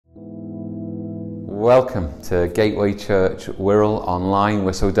Welcome to Gateway Church Wirral Online.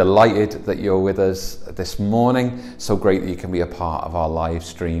 We're so delighted that you're with us this morning. So great that you can be a part of our live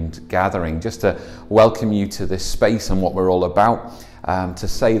streamed gathering. Just to welcome you to this space and what we're all about. To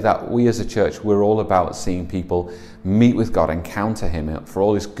say that we as a church, we're all about seeing people meet with God, encounter Him for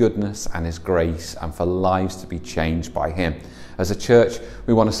all His goodness and His grace, and for lives to be changed by Him. As a church,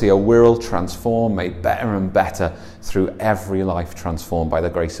 we want to see a world transformed, made better and better through every life transformed by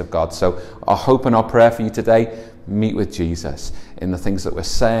the grace of God. So our hope and our prayer for you today, meet with Jesus in the things that we're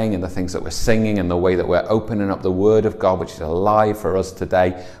saying, in the things that we're singing, in the way that we're opening up the Word of God, which is alive for us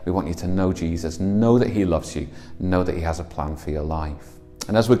today. We want you to know Jesus, know that He loves you, know that He has a plan for your life.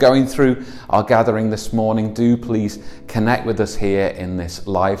 And as we're going through our gathering this morning, do please connect with us here in this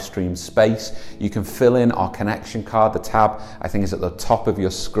live stream space. You can fill in our connection card. The tab, I think, is at the top of your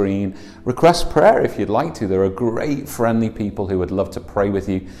screen. Request prayer if you'd like to. There are great, friendly people who would love to pray with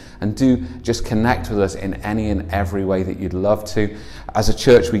you. And do just connect with us in any and every way that you'd love to. As a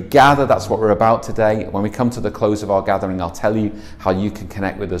church, we gather. That's what we're about today. When we come to the close of our gathering, I'll tell you how you can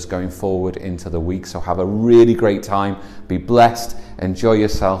connect with us going forward into the week. So have a really great time. Be blessed. Enjoy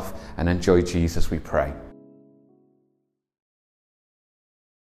yourself and enjoy Jesus, we pray.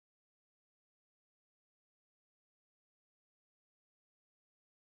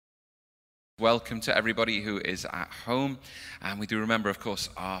 Welcome to everybody who is at home. And we do remember, of course,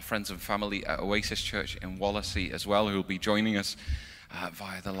 our friends and family at Oasis Church in Wallasey as well, who will be joining us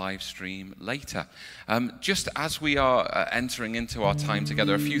via the live stream later. Just as we are entering into our time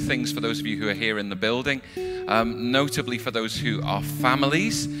together, a few things for those of you who are here in the building, notably for those who are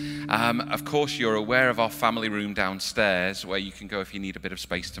families. Of course, you're aware of our family room downstairs, where you can go if you need a bit of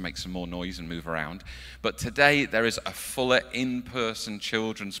space to make some more noise and move around. But today there is a fuller in-person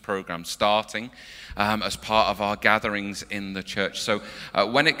children's program starting as part of our gatherings in the church. So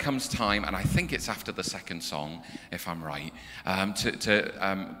when it comes time, and I think it's after the second song, if I'm right,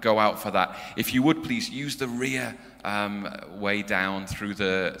 to go out for that, if you would please use the rear way down through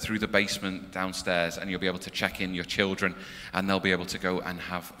the basement downstairs, and you'll be able to check in your children and they'll be able to go and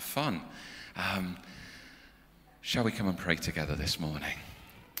have fun. Shall we come and pray together this morning?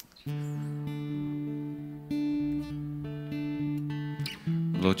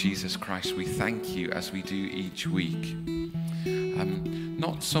 Lord Jesus Christ, we thank you as we do each week.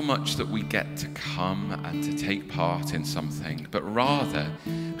 Not so much that we get to come and to take part in something, but rather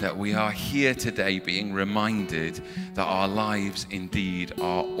that we are here today being reminded that our lives indeed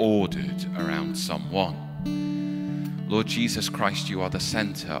are ordered around someone. Lord Jesus Christ, you are the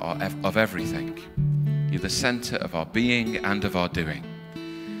center of everything. You're the center of our being and of our doing.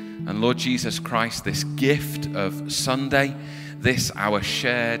 And Lord Jesus Christ, this gift of Sunday, this our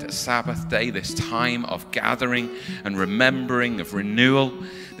shared Sabbath day, this time of gathering and remembering, of renewal,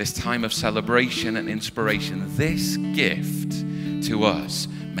 this time of celebration and inspiration, this gift to us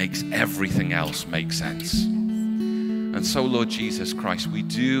makes everything else make sense. And so, Lord Jesus Christ, we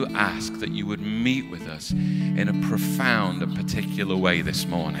do ask that you would meet with us in a profound and particular way this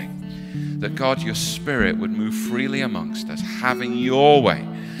morning. That God, your Spirit would move freely amongst us, having your way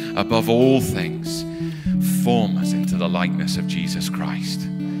above all things. Form us into the likeness of Jesus Christ.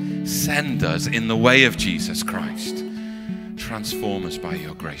 Send us in the way of Jesus Christ. Transform us by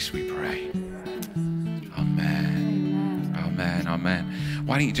your grace, we pray. Amen. Amen. Amen.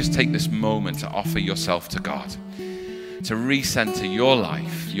 Why don't you just take this moment to offer yourself to God, to recenter your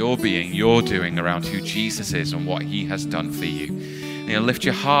life, your being, your doing around who Jesus is and what he has done for you. You know, lift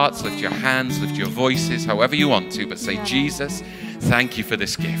your hearts, lift your hands, lift your voices, however you want to, but say, Jesus, thank you for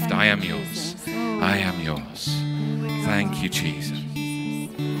this gift. I am yours. I am yours. Thank you, Jesus.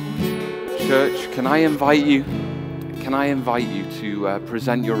 Church, can I invite you to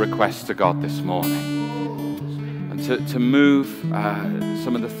present your requests to God this morning, and to move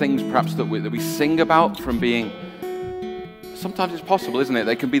some of the things perhaps that we sing about from being, sometimes it's possible, isn't it?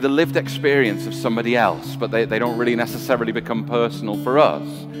 They can be the lived experience of somebody else, but they don't really necessarily become personal for us.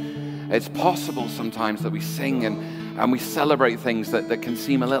 It's possible sometimes that we sing and we celebrate things that can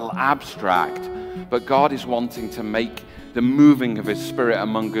seem a little abstract, but God is wanting to make the moving of his Spirit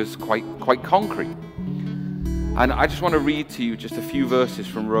among us quite concrete. And I just want to read to you just a few verses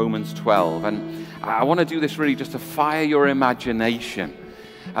from Romans 12. And I want to do this really just to fire your imagination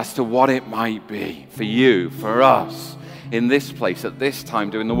as to what it might be for you, for us, in this place, at this time,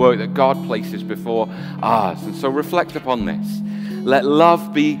 doing the work that God places before us. And so reflect upon this. Let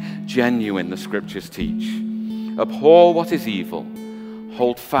love be genuine, the scriptures teach. Abhor what is evil.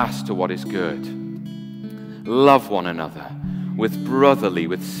 Hold fast to what is good. Love one another with brotherly,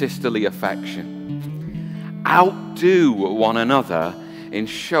 with sisterly affection. Outdo one another in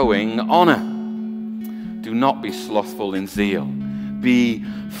showing honor. Do not be slothful in zeal. Be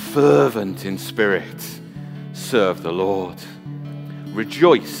fervent in spirit. Serve the Lord.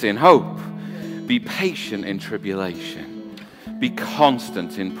 Rejoice in hope. Be patient in tribulation. Be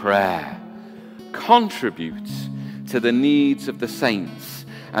constant in prayer. Contribute to the needs of the saints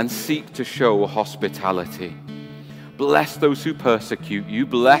and seek to show hospitality. Bless those who persecute you.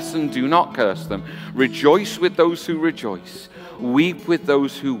 Bless and do not curse them. Rejoice with those who rejoice. Weep with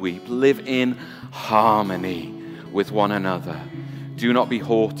those who weep. Live in harmony with one another. Do not be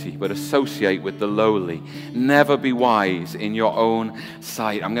haughty, but associate with the lowly. Never be wise in your own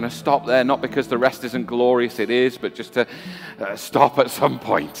sight. I'm going to stop there, not because the rest isn't glorious, it is, but just to stop at some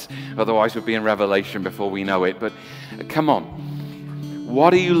point. Otherwise we'll be in Revelation before we know it. But come on.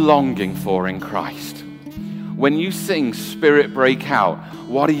 What are you longing for in Christ? When you sing Spirit Break Out,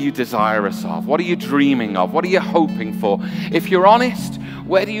 what are you desirous of? What are you dreaming of? What are you hoping for? If you're honest,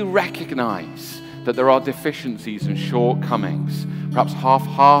 where do you recognize that there are deficiencies and shortcomings? Perhaps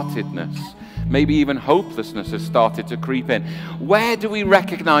half-heartedness, maybe even hopelessness has started to creep in. Where do we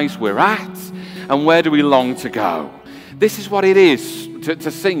recognize we're at, and where do we long to go? This is what it is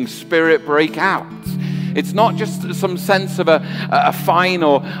to sing Spirit Break Out. It's not just some sense of a fine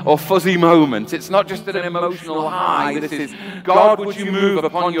or fuzzy moment. It's not just an emotional high. This is, God, would you move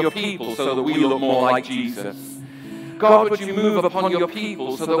upon your people so that we look more like Jesus? God, would you move upon your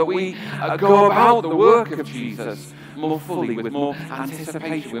people so that we go about the work of Jesus more fully, with more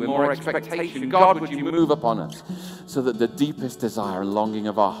anticipation, with more expectation? God, would you move upon us so that the deepest desire and longing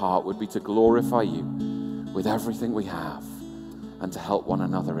of our heart would be to glorify you with everything we have and to help one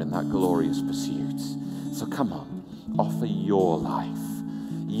another in that glorious pursuit. So come on, offer your life.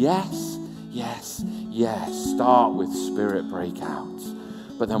 Yes, yes, yes. Start with Spirit Break Out.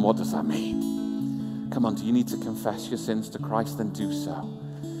 But then what does that mean? Come on, do you need to confess your sins to Christ? Then do so.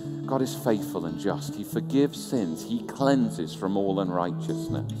 God is faithful and just. He forgives sins. He cleanses from all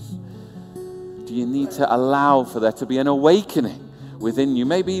unrighteousness. Do you need to allow for there to be an awakening within you?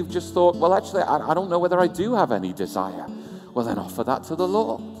 Maybe you've just thought, well, actually, I don't know whether I do have any desire. Well, then offer that to the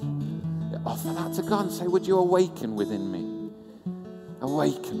Lord. Offer that to God and say, would you awaken within me?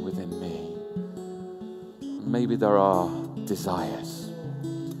 Awaken within me. Maybe there are desires.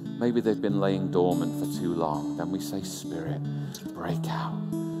 Maybe they've been laying dormant for too long. Then we say, Spirit, break out.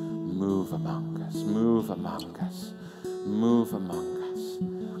 Move among us. Move among us. Move among us.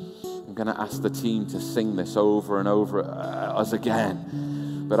 I'm going to ask the team to sing this over and over us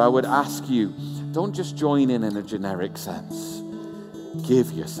again. But I would ask you, don't just join in a generic sense.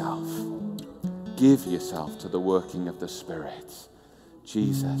 Give yourself. Give yourself to the working of the Spirit.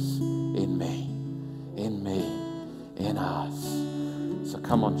 Jesus, in me, in us. So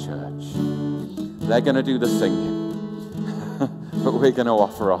come on, church. They're going to do the singing, but we're going to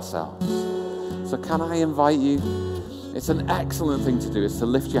offer ourselves. So can I invite you? It's an excellent thing to do. It's to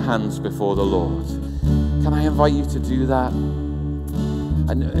lift your hands before the Lord. Can I invite you to do that?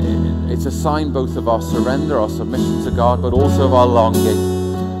 And it's a sign both of our surrender, our submission to God, but also of our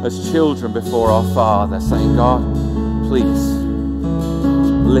longing as children before our Father, saying, God, please,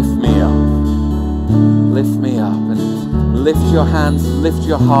 lift me up. Lift me up. And lift your hands, lift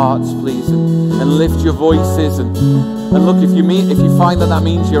your hearts, please, and lift your voices. And look, if you find that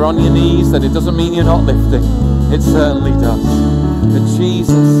means you're on your knees, then it doesn't mean you're not lifting. It certainly does. But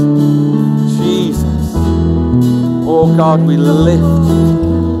Jesus, oh God, we lift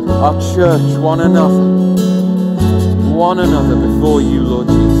our church, one another before you, Lord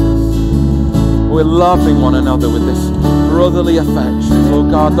Jesus. We're loving one another with this brotherly affection.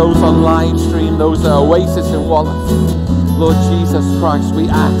 Lord God, those on live stream, those at Oasis in Wallace, Lord Jesus Christ, we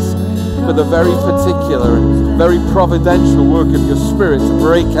ask for the very particular and very providential work of your Spirit to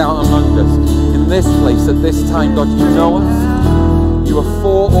break out among us in this place at this time. God, you know us. You have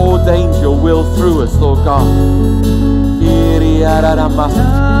foreordained your will through us, Lord God.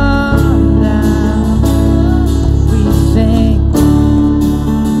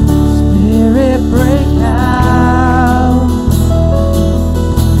 Break out,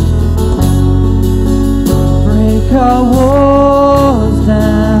 break our walls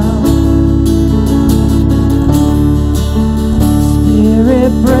down.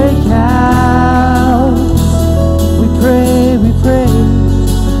 Spirit, break out. We pray,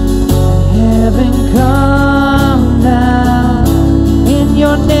 heaven come down in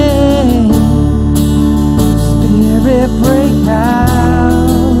your name.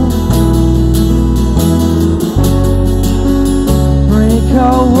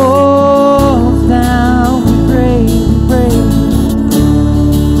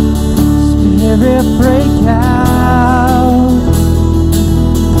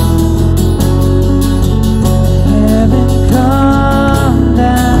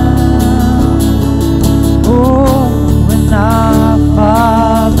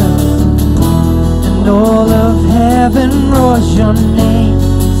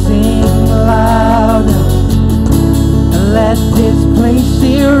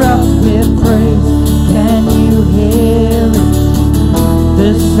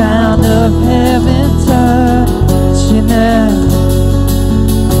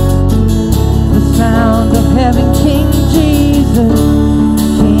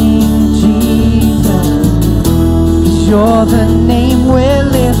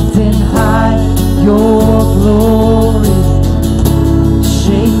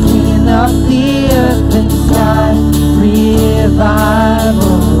 up the earth and sky.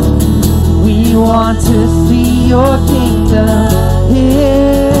 Revival. We want to see your kingdom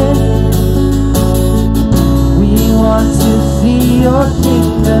here. We want to see your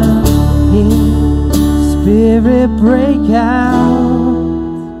kingdom here. Spirit, break out.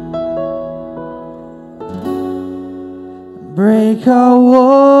 Break our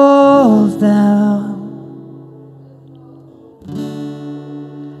walls down.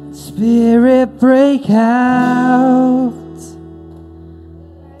 Spirit, break out.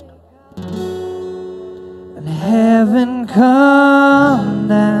 And heaven come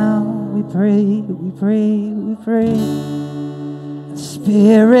down. We pray, we pray, we pray.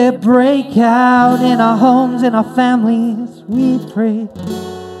 Spirit, break out in our homes, in our families. We pray.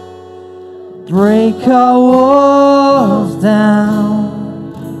 Break our walls down.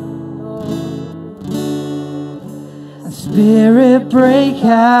 Spirit, break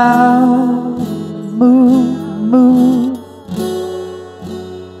out. Move, move.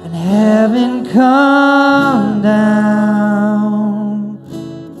 And heaven come down.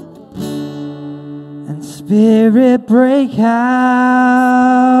 And Spirit, break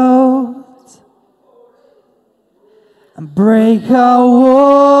out. And break our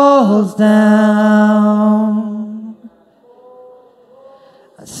walls down.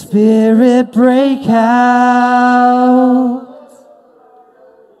 Spirit, break out.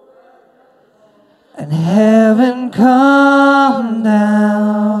 And heaven come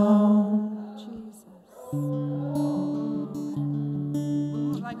down. Jesus.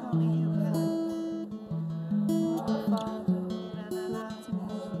 Like only you can. Father,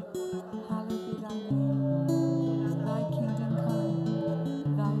 hallowed be thy name. Thy kingdom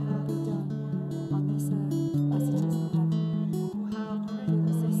come, thy will be done, on this earth as it is in heaven. Give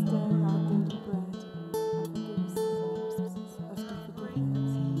us this day our daily bread, and forgive us our trespasses, as we forgive those who trespass against us.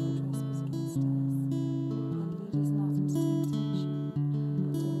 And lead us not into temptation,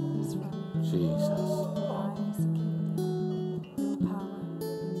 but deliver us from evil. Jesus. For thine is the kingdom, your power,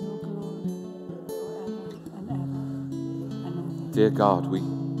 and your glory, forever and ever and ever. Dear God, we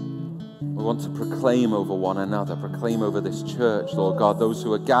want to proclaim over one another, proclaim over this church, Lord God, those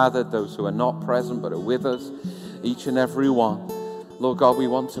who are gathered, those who are not present but are with us, each and every one. Lord God, we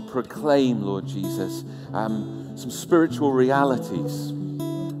want to proclaim, Lord Jesus, some spiritual realities,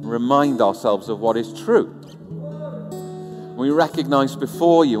 remind ourselves of what is true. We recognize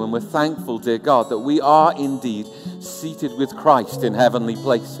before you, and we're thankful, dear God, that we are indeed seated with Christ in heavenly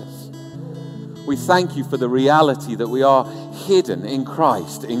places. We thank you for the reality that we are hidden in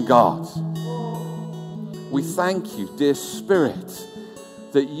Christ, in God. We thank you, dear Spirit,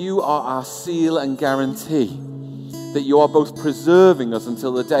 that you are our seal and guarantee, that you are both preserving us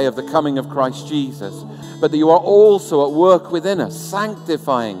until the day of the coming of Christ Jesus, but that you are also at work within us,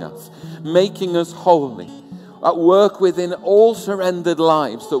 sanctifying us, making us holy, at work within all surrendered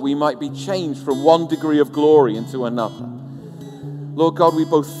lives, that we might be changed from one degree of glory into another. Lord God, we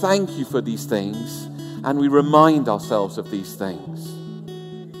both thank you for these things, and we remind ourselves of these things.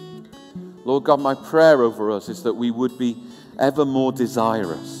 Lord God, my prayer over us is that we would be ever more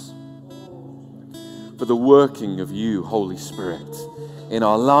desirous for the working of you, Holy Spirit, in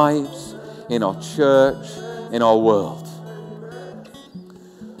our lives, in our church, in our world.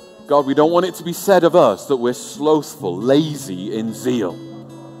 God, we don't want it to be said of us that we're slothful, lazy in zeal.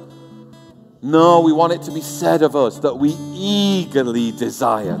 No, we want it to be said of us that we eagerly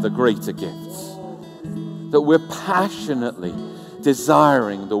desire the greater gifts, that we're passionately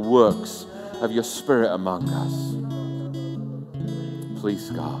desiring the works of your Spirit among us. Please,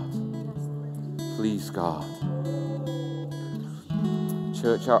 God. Please, God.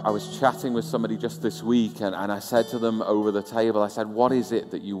 Church, I was chatting with somebody just this week, and I said to them over the table, I said, what is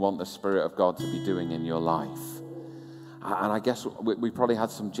it that you want the Spirit of God to be doing in your life? And I guess we probably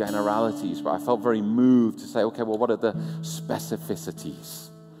had some generalities, but I felt very moved to say, okay, well, what are the specificities?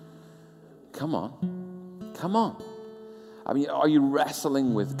 Come on. Come on. I mean, are you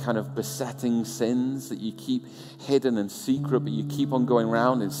wrestling with kind of besetting sins that you keep hidden and secret, but you keep on going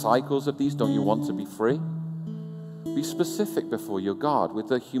around in cycles of these? Don't you want to be free? Be specific before your God with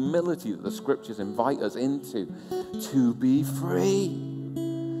the humility that the Scriptures invite us into, to be free.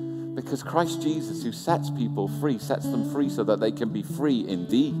 Because Christ Jesus, who sets people free, sets them free so that they can be free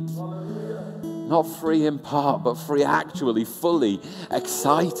indeed. Not free in part, but free actually, fully,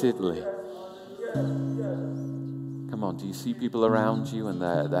 excitedly. Come on, do you see people around you and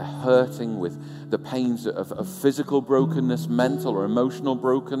they're hurting with the pains of physical brokenness, mental or emotional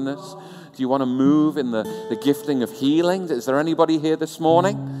brokenness? Do you want to move in the gifting of healing? Is there anybody here this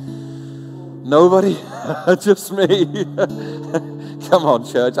morning? Nobody? Just me? Come on,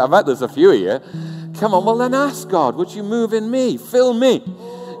 church. I bet there's a few of you. Come on, well then ask God, would you move in me? Fill me.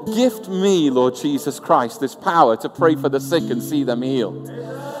 Gift me, Lord Jesus Christ, this power to pray for the sick and see them healed.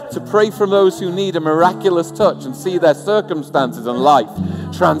 To pray for those who need a miraculous touch and see their circumstances and life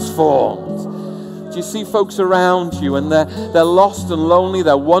transformed. Do you see folks around you and they're lost and lonely,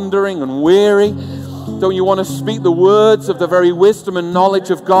 they're wandering and weary? Don't you want to speak the words of the very wisdom and knowledge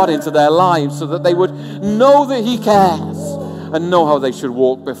of God into their lives so that they would know that He cares and know how they should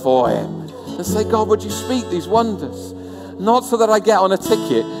walk before Him? And say, God, would you speak these wonders? Not so that I get on a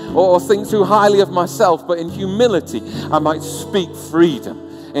ticket or think too highly of myself, but in humility I might speak freedom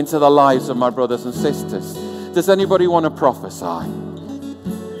into the lives of my brothers and sisters. Does anybody want to prophesy?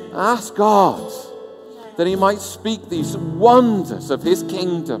 Ask God that He might speak these wonders of His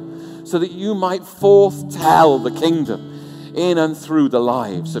kingdom so that you might foretell the kingdom in and through the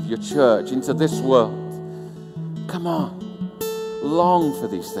lives of your church into this world. Come on. Long for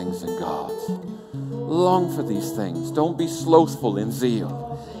these things in God. Long for these things. Don't be slothful in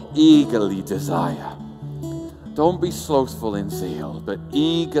zeal. Eagerly desire. Don't be slothful in zeal, but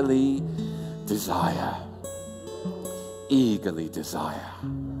eagerly desire. Eagerly desire.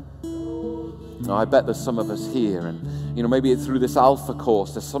 Now, I bet there's some of us here, and maybe through this Alpha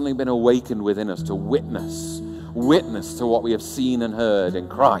course, there's something been awakened within us to witness to what we have seen and heard in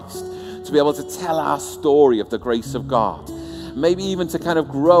Christ, to be able to tell our story of the grace of God. Maybe even to kind of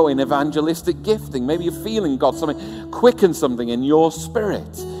grow in evangelistic gifting. Maybe you're feeling God quicken something in your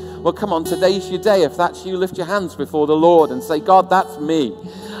spirit. Well, come on, today's your day. If that's you, lift your hands before the Lord and say, God, that's me.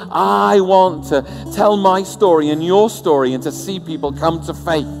 I want to tell my story and your story and to see people come to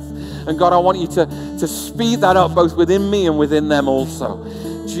faith. And God, I want you to speed that up both within me and within them also.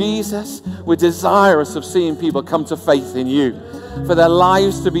 Jesus, we're desirous of seeing people come to faith in you, for their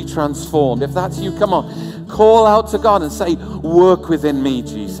lives to be transformed. If that's you, come on. Call out to God and say, work within me,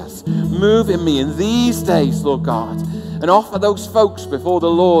 Jesus. Move in me in these days, Lord God. And offer those folks before the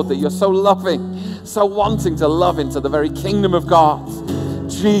Lord that you're so loving, so wanting to love into the very kingdom of God.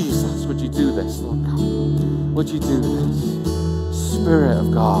 Jesus, would you do this, Lord God? Would you do this? Spirit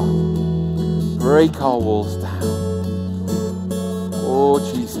of God, break our walls down. Oh,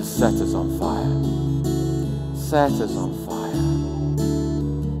 Jesus, set us on fire. Set us on fire.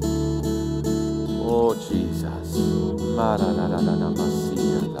 Oh, Jesus.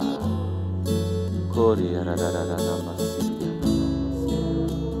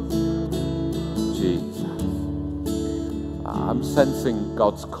 Jesus. I'm sensing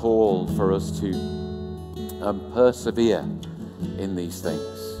God's call for us to persevere in these things.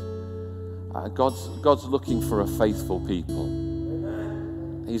 God's looking for a faithful people.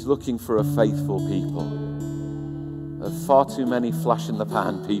 He's looking for a faithful people. There are far too many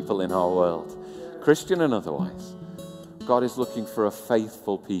flash-in-the-pan people in our world, Christian and otherwise. God is looking for a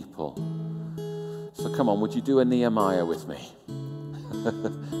faithful people. So come on, would you do a Nehemiah with me?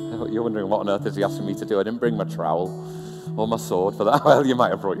 You're wondering what on earth is he asking me to do? I didn't bring my trowel or my sword for that. Well, you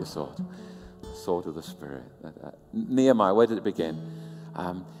might have brought your sword. The sword of the Spirit. Nehemiah, where did it begin?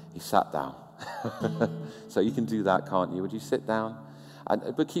 He sat down. So you can do that, can't you? Would you sit down?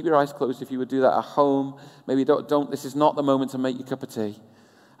 But keep your eyes closed if you would do that at home. Maybe don't. This is not the moment to make your cup of tea.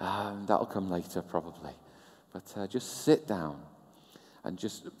 That'll come later probably. But just sit down and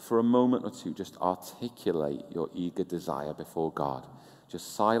just for a moment or two, just articulate your eager desire before God.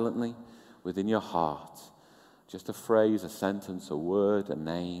 Just silently within your heart. Just a phrase, a sentence, a word, a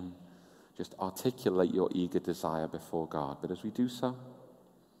name. Just articulate your eager desire before God. But as we do so,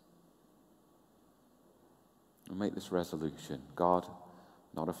 we'll make this resolution. God,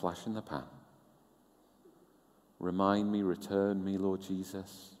 not a flash in the pan. Remind me, return me, Lord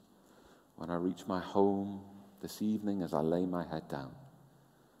Jesus, when I reach my home this evening, as I lay my head down,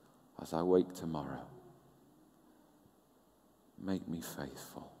 as I wake tomorrow. Make me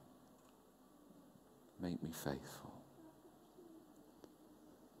faithful. Make me faithful.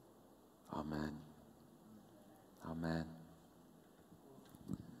 Amen. Amen.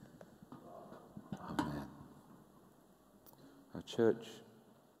 Amen. Our church,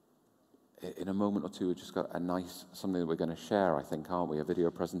 in a moment or two, we've just got something that we're going to share, I think, aren't we? A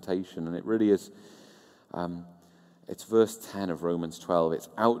video presentation. And it really is, it's verse 10 of Romans 12. It's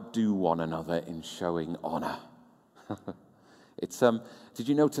outdo one another in showing honor. It's, did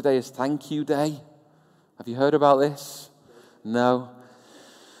you know today is Thank You Day? Have you heard about this? No?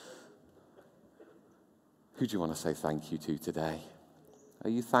 Who do you want to say thank you to today? Are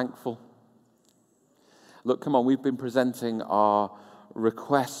you thankful? Look, come on, we've been presenting our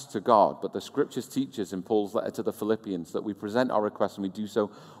requests to God, but the scriptures teach us in Paul's letter to the Philippians that we present our requests and we do so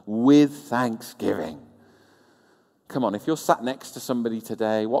with thanksgiving. Come on, if you're sat next to somebody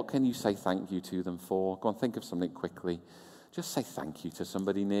today, what can you say thank you to them for? Go on, think of something quickly. Just say thank you to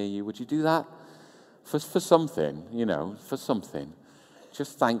somebody near you. Would you do that? For something, you know, for something.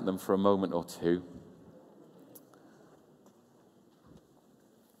 Just thank them for a moment or two.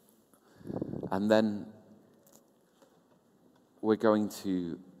 And then we're going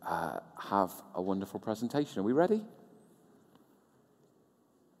to have a wonderful presentation. Are we ready?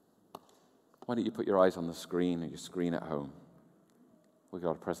 Why don't you put your eyes on the screen or your screen at home? We've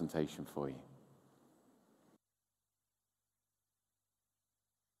got a presentation for you.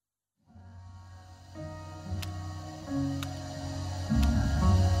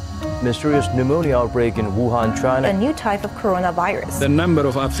 Mysterious pneumonia outbreak in Wuhan, China. A new type of coronavirus. The number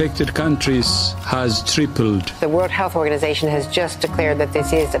of affected countries has tripled. The World Health Organization has just declared that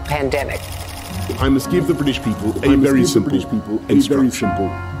this is a pandemic. I must give the British people a very simple instruction.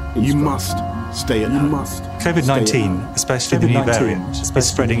 You must stay at home. COVID-19, especially the new variant, is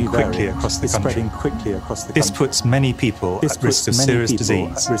spreading quickly across the country. This puts many people at risk of serious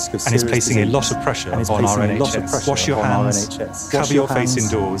disease and is placing a lot of pressure on our NHS. Wash your hands, cover your face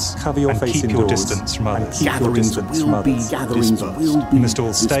indoors, and keep your distance from others. Gatherings will be gatherings. You must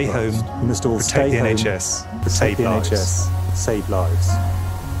all stay home, protect the NHS, save lives.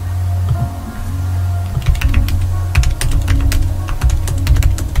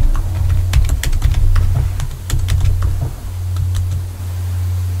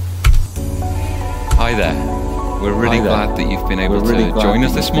 Hi there. We're really glad that you've been able to join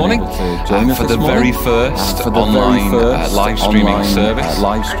us this morning for the very first online live streaming service.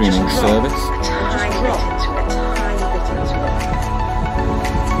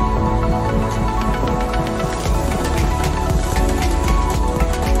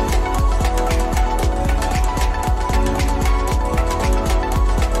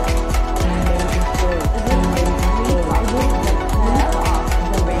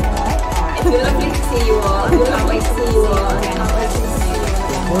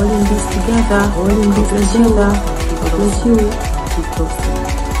 All in this agenda, because you keep posting.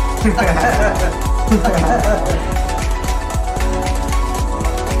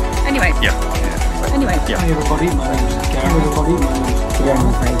 Anyway. Hi everybody, my name is Gary.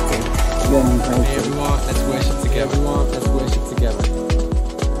 You're invited. Hey everyone, let's worship together.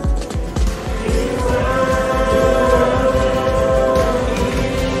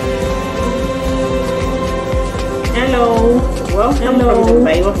 Hello, welcome from the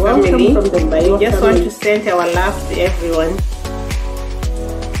Bible family. We just want to send our love to everyone.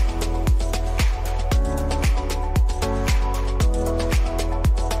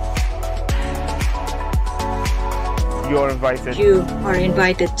 You're invited. You are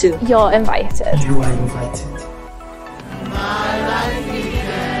invited too. You're invited. You are invited.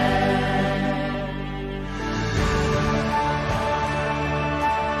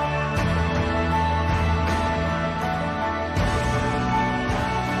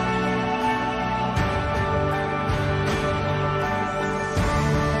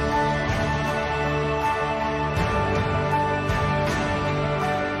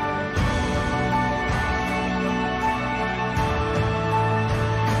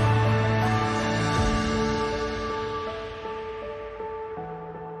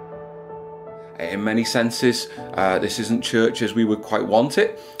 In many senses, this isn't church as we would quite want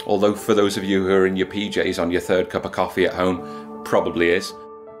it, although for those of you who are in your PJs on your third cup of coffee at home, probably is.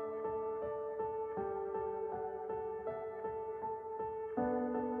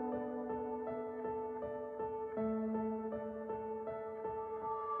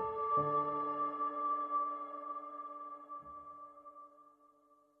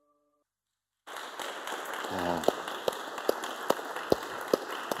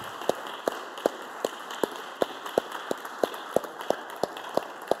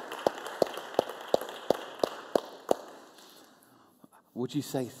 Would you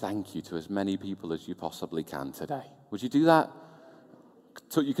say thank you to as many people as you possibly can today? Would you do that?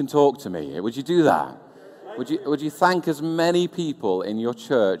 You can talk to me. Would you do that? Would you thank as many people in your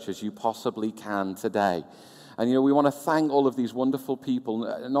church as you possibly can today? And, you know, we want to thank all of these wonderful people,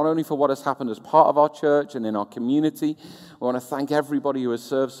 not only for what has happened as part of our church and in our community. We want to thank everybody who has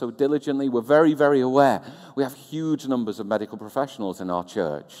served so diligently. We're very, very aware we have huge numbers of medical professionals in our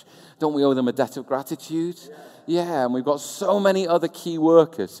church. Don't we owe them a debt of gratitude? Yeah, and we've got so many other key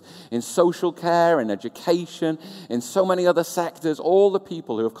workers in social care, in education, in so many other sectors, all the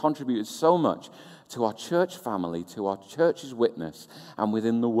people who have contributed so much to our church family, to our church's witness, and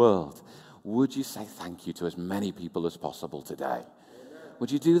within the world. Would you say thank you to as many people as possible today?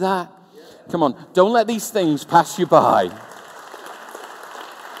 Would you do that? Come on, don't let these things pass you by.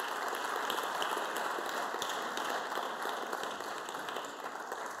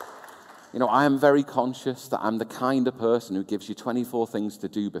 You know, I am very conscious that I'm the kind of person who gives you 24 things to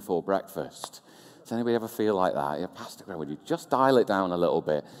do before breakfast. Does anybody ever feel like that? Yeah, Pastor Greg, would you just dial it down a little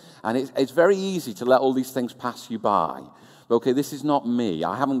bit? And it's very easy to let all these things pass you by. But okay, this is not me.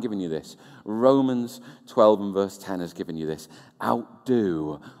 I haven't given you this. Romans 12 and verse 10 has given you this.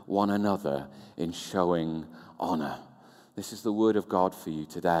 Outdo one another in showing honor. This is the word of God for you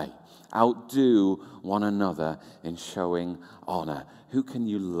today. Outdo one another in showing honor. Who can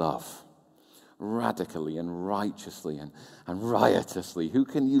you love radically and righteously and riotously? Who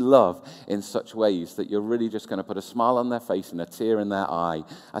can you love in such ways that you're really just going to put a smile on their face and a tear in their eye?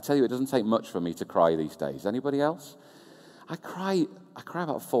 I tell you, it doesn't take much for me to cry these days. Anybody else? I cry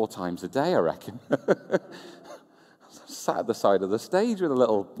about 4 times a day, I reckon. Sat at the side of the stage with a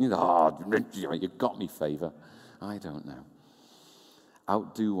little, you got me favor. I don't know.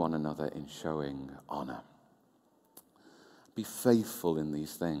 Outdo one another in showing honor. Be faithful in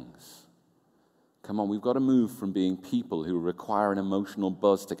these things. Come on, we've got to move from being people who require an emotional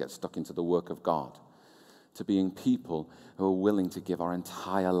buzz to get stuck into the work of God to being people who are willing to give our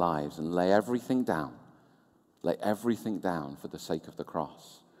entire lives and lay everything down for the sake of the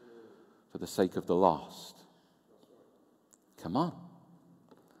cross, for the sake of the lost. Come on.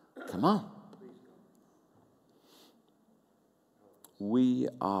 Come on. We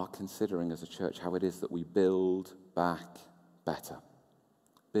are considering as a church how it is that we build back better.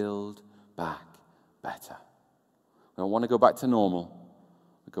 Build back better. We don't want to go back to normal.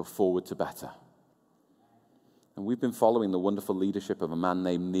 We go forward to better. And we've been following the wonderful leadership of a man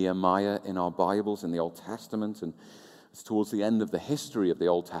named Nehemiah in our Bibles in the Old Testament. And it's towards the end of the history of the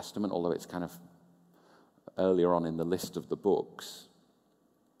Old Testament, although it's kind of earlier on in the list of the books.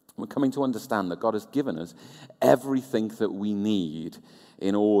 We're coming to understand that God has given us everything that we need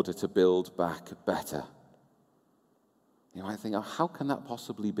in order to build back better. You might think, how can that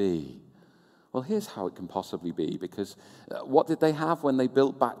possibly be? Well, here's how it can possibly be, because what did they have when they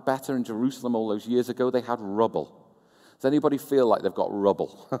built back better in Jerusalem all those years ago? They had rubble. Does anybody feel like they've got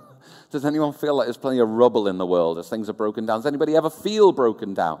rubble? Does anyone feel like there's plenty of rubble in the world as things are broken down? Does anybody ever feel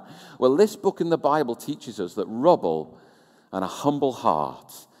broken down? Well, this book in the Bible teaches us that rubble and a humble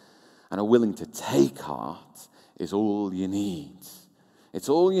heart and a willing to take heart is all you need. It's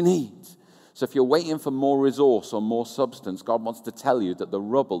all you need. So if you're waiting for more resource or more substance, God wants to tell you that the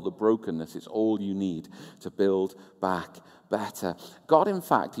rubble, the brokenness, is all you need to build back better. God, in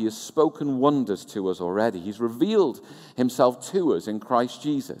fact, He has spoken wonders to us already. He's revealed Himself to us in Christ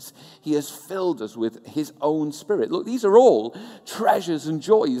Jesus. He has filled us with His own Spirit. Look, these are all treasures and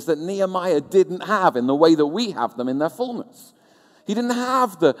joys that Nehemiah didn't have in the way that we have them in their fullness. He didn't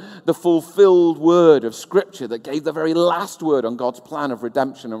have the fulfilled word of Scripture that gave the very last word on God's plan of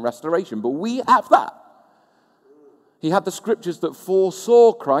redemption and restoration, but we have that. He had the Scriptures that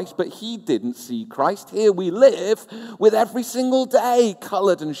foresaw Christ, but he didn't see Christ. Here we live with every single day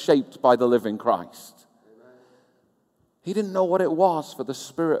colored and shaped by the living Christ. He didn't know what it was for the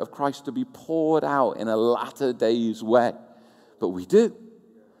Spirit of Christ to be poured out in a latter days way, but we do.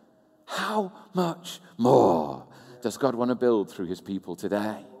 How much more does God want to build through His people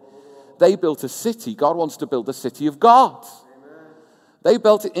today? They built a city. God wants to build the city of God. They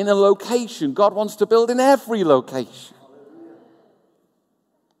built it in a location. God wants to build in every location.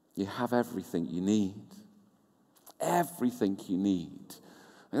 You have everything you need. Everything you need.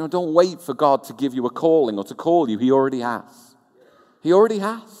 Don't wait for God to give you a calling or to call you. He already has. He already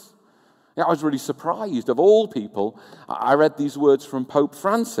has. I was really surprised. Of all people, I read these words from Pope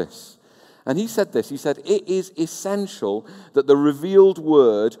Francis. And he said this, he said, it is essential that the revealed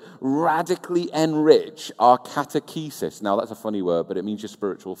word radically enrich our catechesis. Now, that's a funny word, but it means your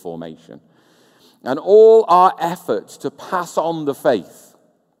spiritual formation. And all our efforts to pass on the faith.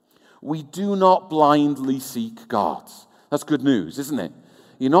 We do not blindly seek God. That's good news, isn't it?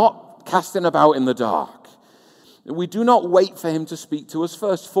 You're not casting about in the dark. We do not wait for Him to speak to us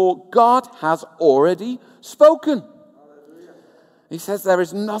first, for God has already spoken. He says there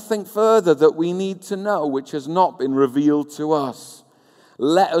is nothing further that we need to know which has not been revealed to us.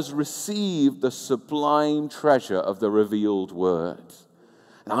 Let us receive the sublime treasure of the revealed word.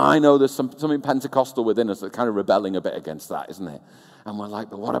 Now, I know there's something Pentecostal within us that's kind of rebelling a bit against that, isn't it? And we're like,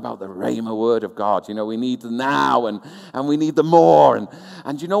 but what about the Rhema word of God? We need the now and we need the more.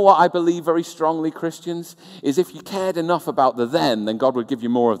 And you know what I believe very strongly, Christians, is if you cared enough about the then God would give you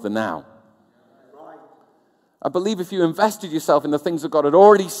more of the now. I believe if you invested yourself in the things that God had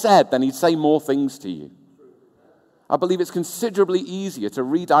already said, then He'd say more things to you. I believe it's considerably easier to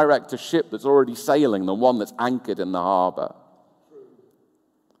redirect a ship that's already sailing than one that's anchored in the harbor.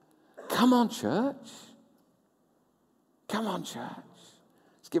 Come on, church. Come on, church.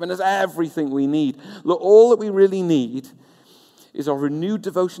 It's given us everything we need. Look, all that we really need is our renewed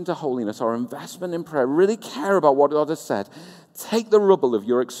devotion to holiness, our investment in prayer. Really care about what God has said. Take the rubble of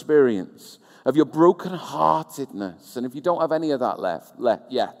your experience, of your brokenheartedness. And if you don't have any of that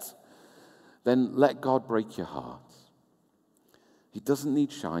left yet, then let God break your heart. He doesn't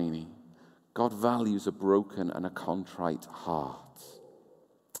need shiny. God values a broken and a contrite heart.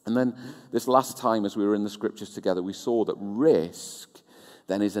 And then this last time as we were in the scriptures together, we saw that risk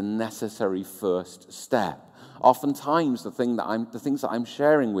then is a necessary first step. Oftentimes the things that I'm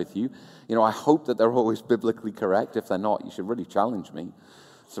sharing with you, I hope that they're always biblically correct. If they're not, you should really challenge me.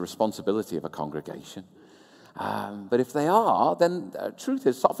 It's the responsibility of a congregation. But if they are, then the truth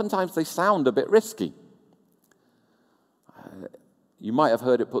is oftentimes they sound a bit risky. You might have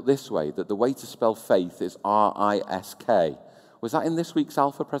heard it put this way, that the way to spell faith is R-I-S-K. Was that in this week's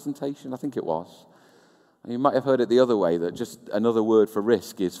Alpha presentation? I think it was. You might have heard it the other way, that just another word for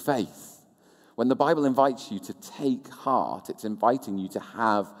risk is faith. When the Bible invites you to take heart, it's inviting you to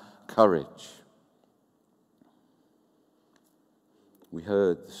have courage. We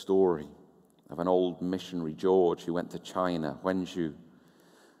heard the story of an old missionary, George, who went to China, Wenzhou.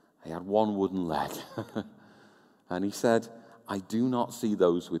 He had one wooden leg. And he said, I do not see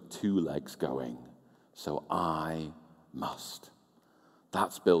those with two legs going, so I must.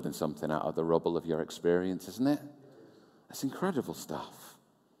 That's building something out of the rubble of your experience, isn't it? That's incredible stuff.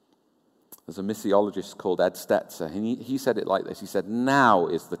 There's a missiologist called Ed Stetzer, and he said it like this. He said, now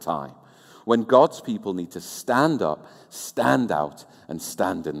is the time when God's people need to stand up, stand out, and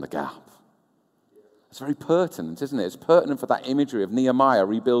stand in the gap. It's very pertinent, isn't it? It's pertinent for that imagery of Nehemiah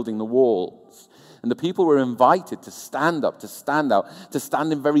rebuilding the walls. And the people were invited to stand up, to stand out, to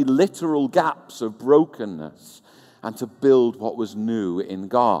stand in very literal gaps of brokenness and to build what was new in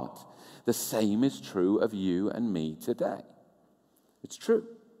God. The same is true of you and me today. It's true.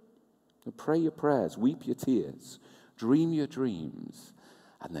 So pray your prayers, weep your tears, dream your dreams,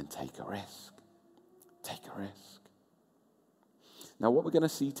 and then take a risk. Take a risk. Now, what we're going to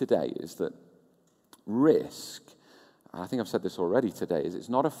see today is that risk, and I think I've said this already today, is it's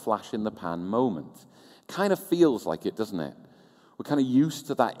not a flash-in-the-pan moment. It kind of feels like it, doesn't it? We're kind of used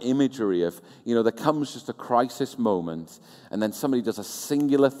to that imagery of, there comes just a crisis moment, and then somebody does a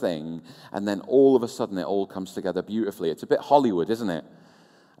singular thing, and then all of a sudden it all comes together beautifully. It's a bit Hollywood, isn't it?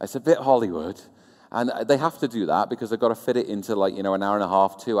 It's a bit Hollywood. And they have to do that because they've got to fit it into an hour and a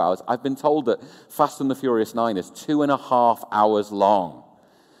half, 2 hours. I've been told that Fast and the Furious 9 is 2.5 hours long.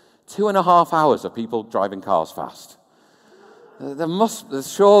 2.5 hours of people driving cars fast.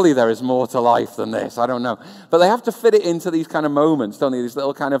 Surely there is more to life than this. I don't know. But they have to fit it into these kind of moments, don't they? These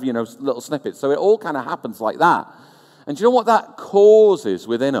little kind of, little snippets. So it all kind of happens like that. And do you know what that causes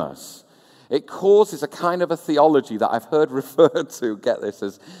within us? It causes a kind of a theology that I've heard referred to, get this,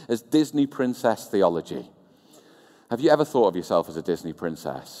 as Disney princess theology. Have you ever thought of yourself as a Disney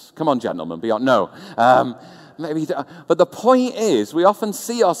princess? Come on, gentlemen, be on. No. Maybe, but the point is, we often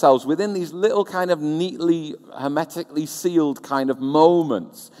see ourselves within these little kind of neatly, hermetically sealed kind of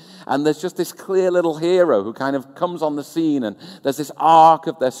moments. And there's just this clear little hero who kind of comes on the scene, and there's this arc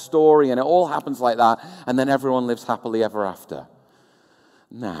of their story, and it all happens like that, and then everyone lives happily ever after.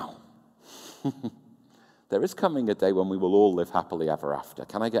 Now, there is coming a day when we will all live happily ever after.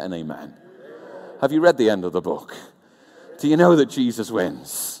 Can I get an amen? Have you read the end of the book? Do you know that Jesus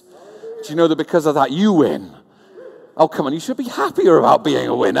wins? Do you know that because of that you win? Oh, come on, you should be happier about being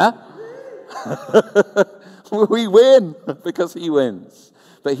a winner. We win because he wins.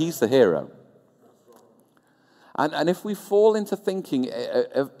 But he's the hero. And if we fall into thinking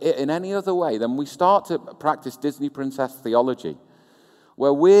in any other way, then we start to practice Disney princess theology,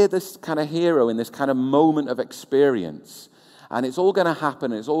 where we're this kind of hero in this kind of moment of experience. And it's all going to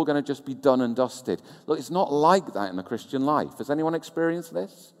happen, and it's all going to just be done and dusted. Look, it's not like that in the Christian life. Has anyone experienced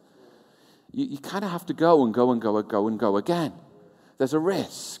this? You kind of have to go and go and go and go and go again. There's a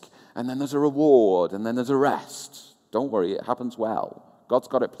risk, and then there's a reward, and then there's a rest. Don't worry, it happens well. God's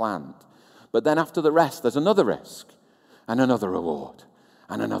got it planned. But then after the rest, there's another risk, and another reward,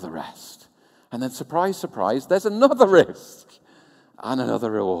 and another rest. And then surprise, surprise, there's another risk, and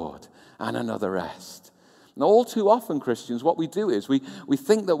another reward, and another rest. Now, all too often, Christians, what we do is we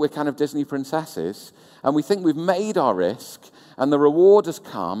think that we're kind of Disney princesses, and we think we've made our risk, and the reward has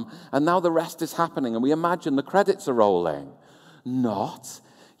come, and now the rest is happening, and we imagine the credits are rolling. Not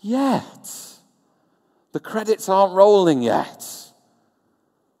yet. The credits aren't rolling yet.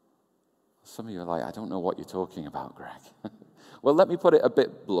 Some of you are like, I don't know what you're talking about, Greg. Well, let me put it a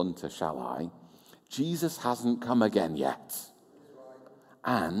bit blunter, shall I? Jesus hasn't come again yet.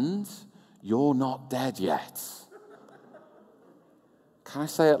 And you're not dead yet. Can I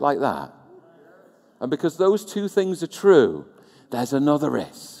say it like that? And because those two things are true, there's another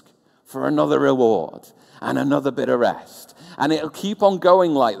risk for another reward and another bit of rest. And it'll keep on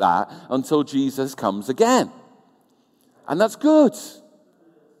going like that until Jesus comes again. And that's good.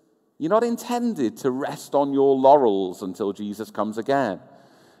 You're not intended to rest on your laurels until Jesus comes again.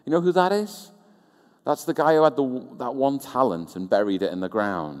 You know who that is? That's the guy who had that one talent and buried it in the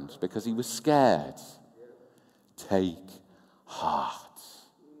ground because he was scared. Take heart.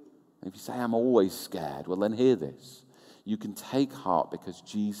 If you say, I'm always scared, well then hear this. You can take heart because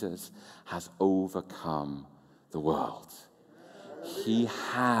Jesus has overcome the world. He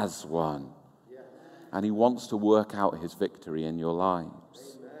has won. And he wants to work out his victory in your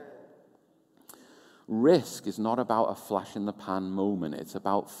lives. Risk is not about a flash-in-the-pan moment. It's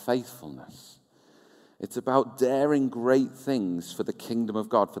about faithfulness. It's about daring great things for the kingdom of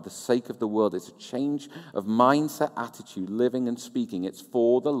God, for the sake of the world. It's a change of mindset, attitude, living and speaking. It's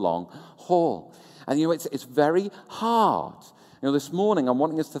for the long haul. And you know, it's very hard. You know, this morning I'm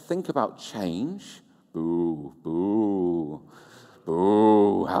wanting us to think about change. Boo, boo,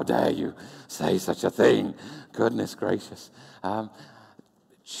 boo. How dare you say such a thing? Goodness gracious.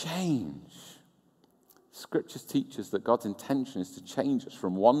 Change. Scriptures teach us that God's intention is to change us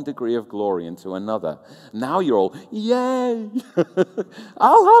from one degree of glory into another. Now you're all, yay!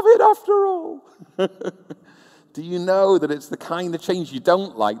 I'll have it after all. Do you know that it's the kind of change you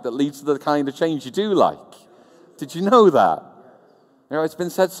don't like that leads to the kind of change you do like? Did you know that? You know, it's been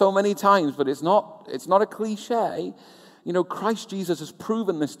said so many times, but it's not a cliche. You know, Christ Jesus has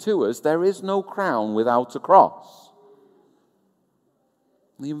proven this to us. There is no crown without a cross.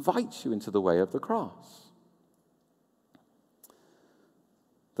 And he invites you into the way of the cross.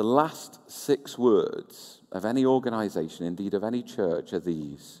 The last 6 words of any organization, indeed of any church, are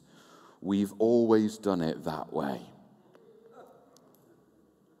these: we've always done it that way.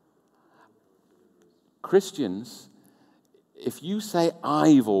 Christians, if you say,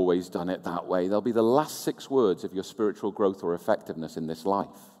 I've always done it that way, they'll be the last 6 words of your spiritual growth or effectiveness in this life.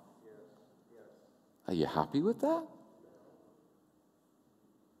 Are you happy with that?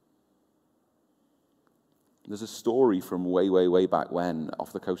 There's a story from way, way, way back when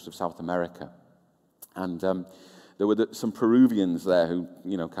off the coast of South America. And there were some Peruvians there who,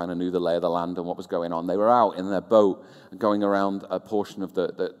 you know, kind of knew the lay of the land and what was going on. They were out in their boat going around a portion of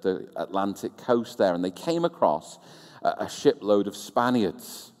the Atlantic coast there, and they came across a shipload of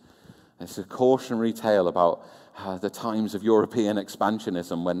Spaniards. It's a cautionary tale about the times of European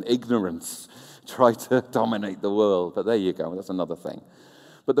expansionism when ignorance tried to dominate the world. But there you go, that's another thing.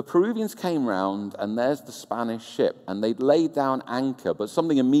 But the Peruvians came round, and there's the Spanish ship, and they'd laid down anchor, but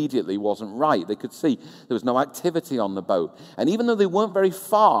something immediately wasn't right. They could see there was no activity on the boat. And even though they weren't very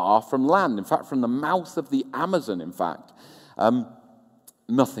far from land, in fact, from the mouth of the Amazon, in fact,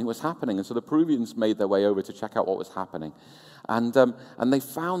 nothing was happening. And so the Peruvians made their way over to check out what was happening. And they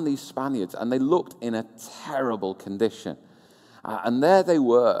found these Spaniards, and they looked in a terrible condition. And there they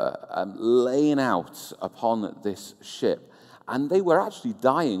were, laying out upon this ship. And they were actually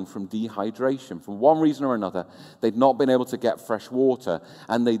dying from dehydration. For one reason or another, they'd not been able to get fresh water,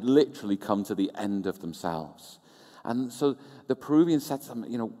 and they'd literally come to the end of themselves. And so the Peruvians said to them,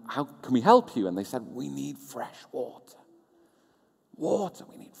 you know, how can we help you? And they said, we need fresh water. Water,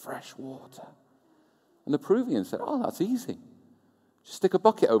 we need fresh water. And the Peruvians said, oh, that's easy. Just stick a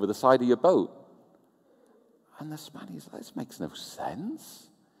bucket over the side of your boat. And the Spaniards said, this makes no sense.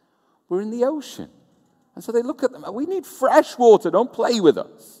 We're in the ocean. And so they look at them, we need fresh water, don't play with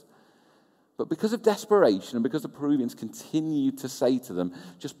us. But because of desperation and because the Peruvians continued to say to them,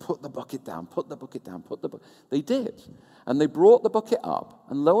 just put the bucket down, put the bucket down, put the bucket. They did. And they brought the bucket up,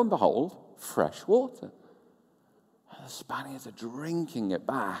 and lo and behold, fresh water. And the Spaniards are drinking it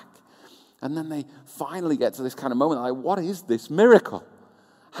back. And then they finally get to this kind of moment, like, what is this miracle?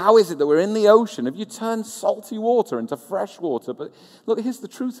 How is it that we're in the ocean? Have you turned salty water into fresh water? But look, here's the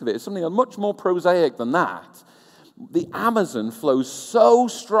truth of it. It's something much more prosaic than that. The Amazon flows so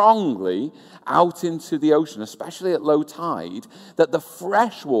strongly out into the ocean, especially at low tide, that the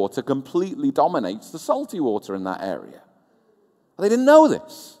fresh water completely dominates the salty water in that area. They didn't know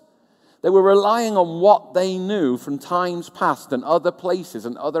this. They were relying on what they knew from times past and other places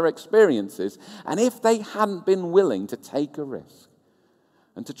and other experiences. And if they hadn't been willing to take a risk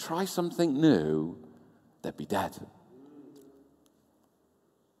and to try something new, they'd be dead.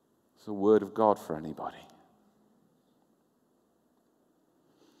 It's a word of God for anybody.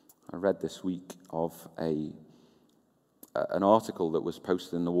 I read this week of an article that was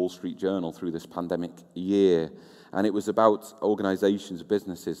posted in the Wall Street Journal through this pandemic year, and it was about organizations,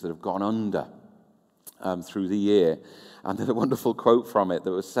 businesses that have gone under. through the year. And there's a wonderful quote from it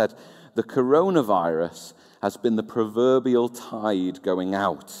that was said, "The coronavirus has been the proverbial tide going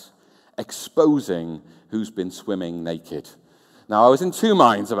out, exposing who's been swimming naked." Now, I was in two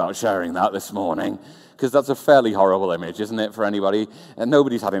minds about sharing that this morning, because that's a fairly horrible image, isn't it, for anybody? And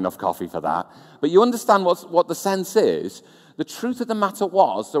nobody's had enough coffee for that. But you understand what the sense is. The truth of the matter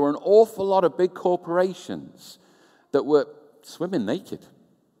was, there were an awful lot of big corporations that were swimming naked.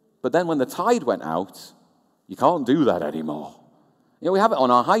 But then when the tide went out, you can't do that anymore. You know, we have it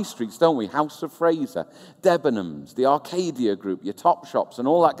on our high streets, don't we? House of Fraser, Debenhams, the Arcadia Group, your Topshops, and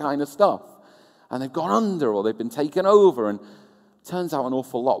all that kind of stuff. And they've gone under, or they've been taken over, and it turns out an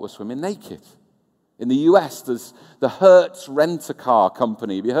awful lot were swimming naked. In the US, there's the Hertz Rent-A-Car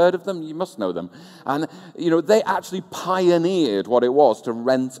Company. Have you heard of them? You must know them. And, you know, they actually pioneered what it was to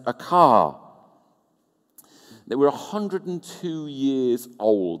rent a car. They were 102 years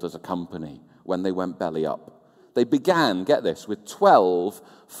old as a company when they went belly up. They began, get this, with 12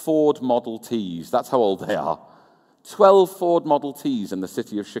 Ford Model Ts. That's how old they are. 12 Ford Model Ts in the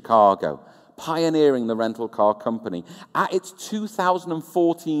city of Chicago, pioneering the rental car company at its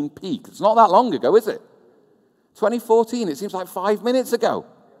 2014 peak. It's not that long ago, is it? 2014, it seems like 5 minutes ago,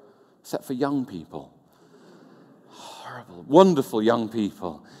 except for young people. Horrible, wonderful young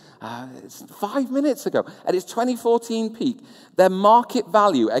people. It's 5 minutes ago. At its 2014 peak, their market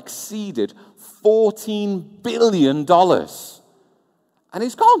value exceeded $14 billion. And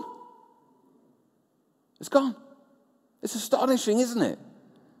it's gone. It's gone. It's astonishing, isn't it?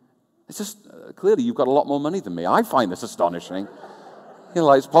 It's just, clearly you've got a lot more money than me. I find this astonishing. You know,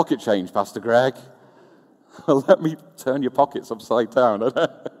 like it's pocket change, Pastor Greg. Let me turn your pockets upside down.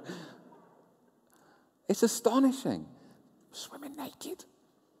 It's astonishing. Swimming naked.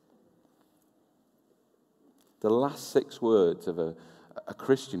 The last 6 words of a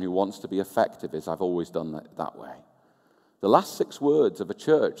Christian who wants to be effective is, "I've always done that way." The last 6 words of a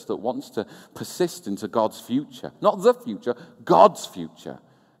church that wants to persist into God's future, not the future, God's future,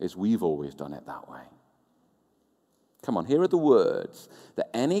 is, "We've always done it that way." Come on, here are the words that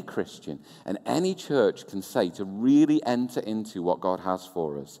any Christian and any church can say to really enter into what God has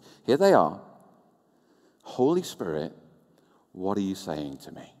for us. Here they are. Holy Spirit, what are you saying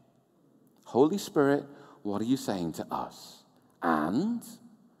to me? Holy Spirit, what are you saying to us? And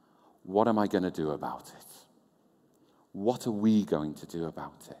what am I going to do about it? What are we going to do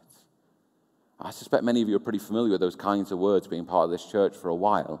about it? I suspect many of you are pretty familiar with those kinds of words being part of this church for a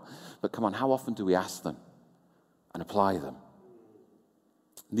while. But come on, how often do we ask them and apply them?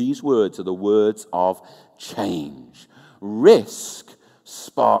 These words are the words of change. Risk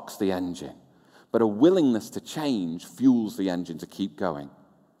sparks the engine, but a willingness to change fuels the engine to keep going.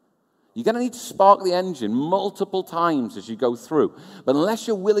 You're going to need to spark the engine multiple times as you go through. But unless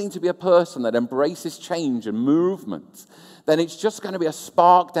you're willing to be a person that embraces change and movement, then it's just going to be a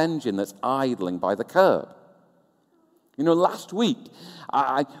sparked engine that's idling by the curb. You know, last week,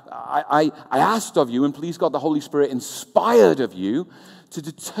 I asked of you, and please God, the Holy Spirit inspired of you to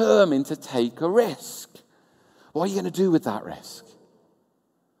determine to take a risk. What are you going to do with that risk?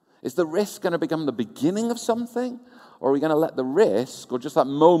 Is the risk going to become the beginning of something? Or are we going to let the risk, or just that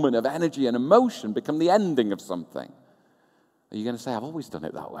moment of energy and emotion, become the ending of something? Are you going to say, "I've always done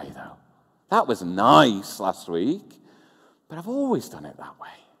it that way, though. That was nice last week, but I've always done it that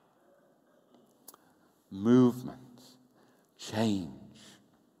way"? Movement, change.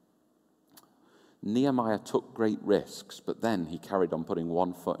 Nehemiah took great risks, but then he carried on putting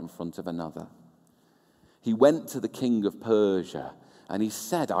one foot in front of another. He went to the king of Persia, and he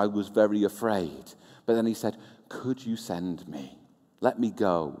said, "I was very afraid." But then he said, "Could you send me? Let me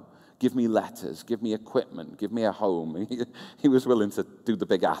go. Give me letters. Give me equipment. Give me a home." He was willing to do the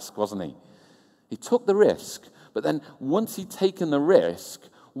big ask, wasn't he? He took the risk. But then once he'd taken the risk,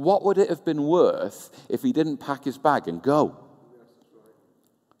 what would it have been worth if he didn't pack his bag and go?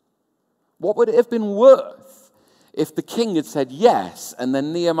 What would it have been worth if the king had said yes, and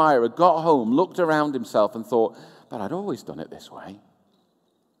then Nehemiah had got home, looked around himself and thought, "But I'd always done it this way"?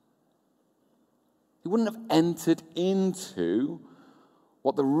 He wouldn't have entered into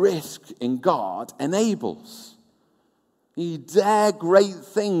what the risk in God enables. You dare great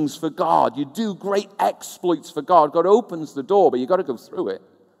things for God. You do great exploits for God. God opens the door, but you've got to go through it.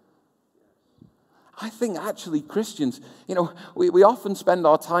 I think actually Christians, you know, we often spend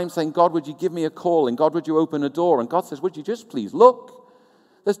our time saying, "God, would you give me a call? And God, would you open a door?" And God says, "Would you just please look?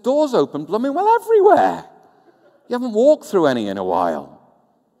 There's doors open blooming well everywhere. You haven't walked through any in a while."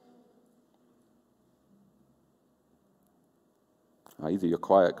 Either you're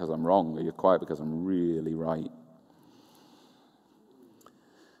quiet because I'm wrong, or you're quiet because I'm really right.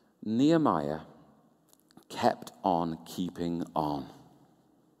 Nehemiah kept on keeping on.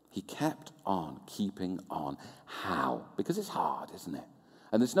 He kept on keeping on. How? Because it's hard, isn't it?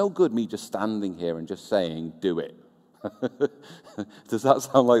 And it's no good me just standing here and just saying, do it. Does that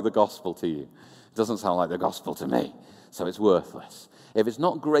sound like the gospel to you? It doesn't sound like the gospel to me. So it's worthless. If it's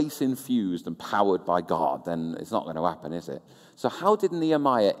not grace-infused and powered by God, then it's not going to happen, is it? So how did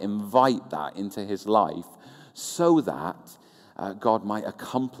Nehemiah invite that into his life so that God might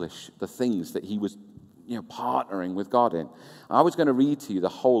accomplish the things that he was partnering with God in? I was going to read to you the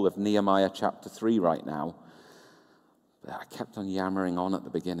whole of Nehemiah chapter 3 right now. But I kept on yammering on at the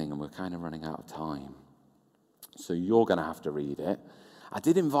beginning, and we're kind of running out of time. So you're going to have to read it. I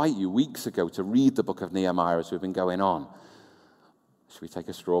did invite you weeks ago to read the book of Nehemiah as we've been going on. Should we take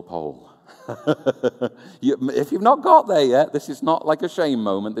a straw poll? If you've not got there yet, this is not like a shame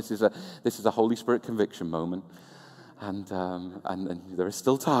moment. This is a Holy Spirit conviction moment. And there is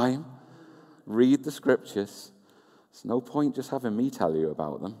still time. Read the scriptures. There's no point just having me tell you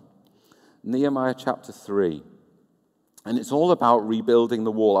about them. Nehemiah chapter 3. And it's all about rebuilding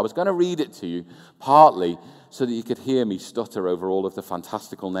the wall. I was going to read it to you, partly so that you could hear me stutter over all of the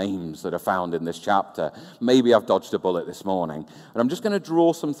fantastical names that are found in this chapter. Maybe I've dodged a bullet this morning. But I'm just going to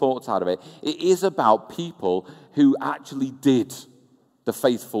draw some thoughts out of it. It is about people who actually did the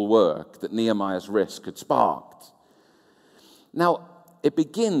faithful work that Nehemiah's risk had sparked. Now, it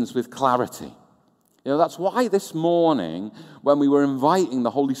begins with clarity. That's why this morning, when we were inviting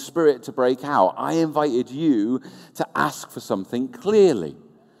the Holy Spirit to break out, I invited you to ask for something clearly,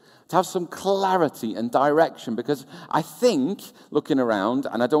 to have some clarity and direction, because I think, looking around,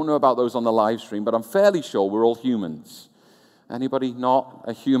 and I don't know about those on the live stream, but I'm fairly sure we're all humans. Anybody not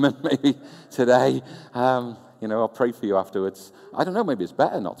a human maybe today? I'll pray for you afterwards. I don't know, maybe it's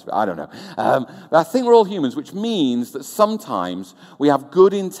better not to be. I don't know. But I think we're all humans, which means that sometimes we have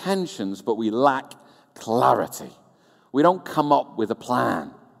good intentions, but we lack clarity. We don't come up with a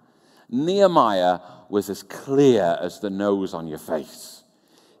plan. Nehemiah was as clear as the nose on your face.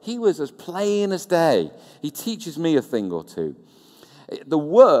 He was as plain as day. He teaches me a thing or two. The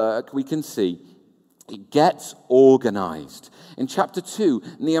work, we can see, it gets organized. In chapter 2,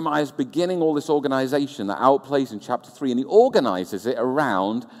 Nehemiah's beginning all this organization that outplays in chapter 3, and he organizes it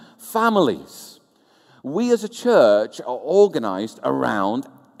around families. We as a church are organized around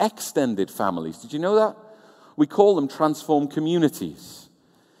extended families. Did you know that? We call them transformed communities.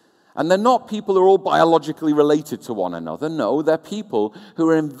 And they're not people who are all biologically related to one another. No, they're people who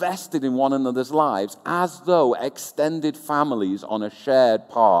are invested in one another's lives as though extended families on a shared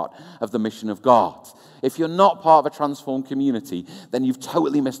part of the mission of God. If you're not part of a transformed community, then you've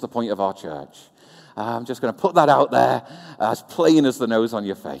totally missed the point of our church. I'm just going to put that out there as plain as the nose on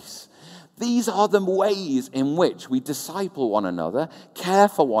your face. These are the ways in which we disciple one another, care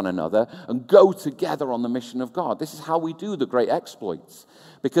for one another, and go together on the mission of God. This is how we do the great exploits.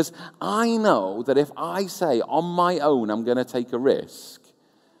 Because I know that if I say on my own I'm going to take a risk,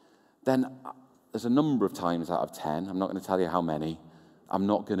 then there's a number of times out of 10, I'm not going to tell you how many, I'm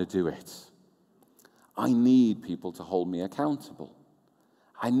not going to do it. I need people to hold me accountable.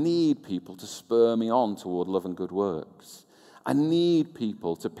 I need people to spur me on toward love and good works. I need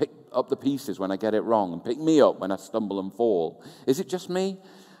people to pick up the pieces when I get it wrong and pick me up when I stumble and fall. Is it just me?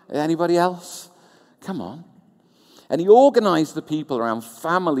 Anybody else? Come on. And he organized the people around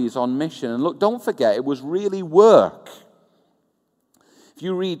families on mission. And look, don't forget, it was really work. If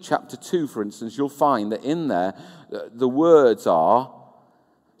you read chapter 2, for instance, you'll find that in there, the words are,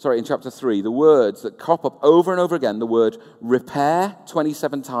 in chapter 3, the words that crop up over and over again, the word repair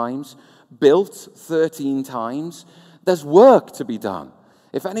 27 times, built 13 times. There's work to be done.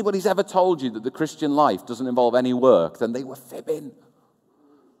 If anybody's ever told you that the Christian life doesn't involve any work, then they were fibbing.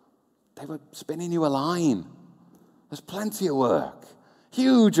 They were spinning you a line. There's plenty of work,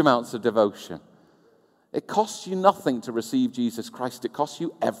 huge amounts of devotion. It costs you nothing to receive Jesus Christ. It costs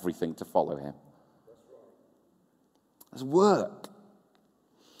you everything to follow him. There's work.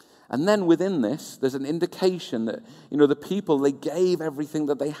 And then within this, there's an indication that, the people, they gave everything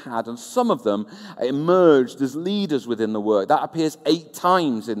that they had. And some of them emerged as leaders within the work. That appears 8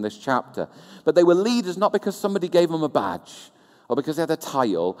 times in this chapter. But they were leaders not because somebody gave them a badge or because they had a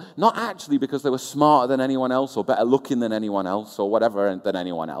title. Not actually because they were smarter than anyone else or better looking than anyone else or whatever than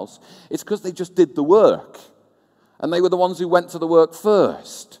anyone else. It's because they just did the work. And they were the ones who went to the work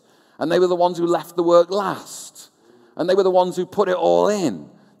first. And they were the ones who left the work last. And they were the ones who put it all in.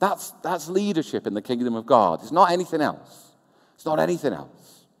 That's leadership in the kingdom of God. It's not anything else. It's not anything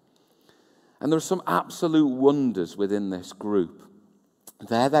else. And there are some absolute wonders within this group.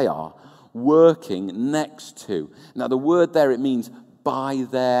 There they are, working next to. Now the word there, it means by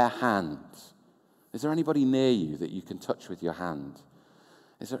their hands. Is there anybody near you that you can touch with your hand?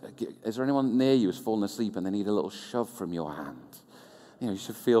 Is there anyone near you who's fallen asleep and they need a little shove from your hand? You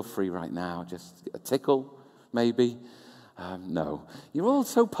should feel free right now. Just a tickle, maybe. No. You're all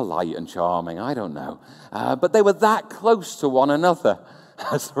so polite and charming. I don't know. But they were that close to one another.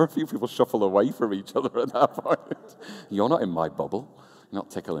 I saw a few people shuffle away from each other at that point. You're not in my bubble. You're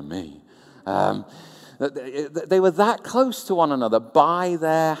not tickling me. They were that close to one another by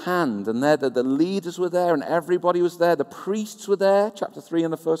their hand. And the leaders were there and everybody was there. The priests were there, chapter 3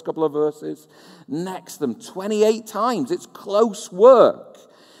 in the first couple of verses. Next to them, 28 times. It's close work.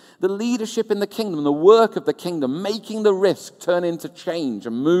 The leadership in the kingdom, the work of the kingdom, making the risk turn into change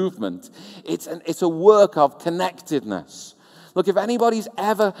and movement. It's a work of connectedness. Look, if anybody's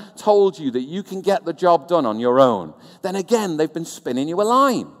ever told you that you can get the job done on your own, then again, they've been spinning you a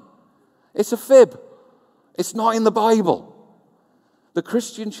line. It's a fib. It's not in the Bible. The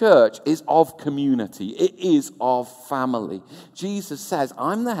Christian church is of community. It is of family. Jesus says,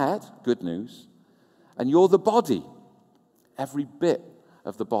 I'm the head, good news, and you're the body. Every bit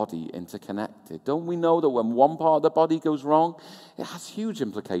of the body interconnected. Don't we know that when one part of the body goes wrong, it has huge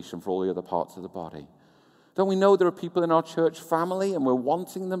implication for all the other parts of the body? Don't we know there are people in our church family and we're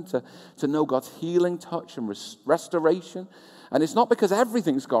wanting them to know God's healing touch and restoration? And it's not because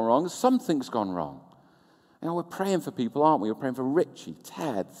everything's gone wrong, something's gone wrong. We're praying for people, aren't we? We're praying for Richie,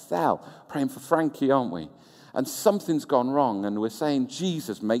 Ted, Thel, praying for Frankie, aren't we? And something's gone wrong and we're saying,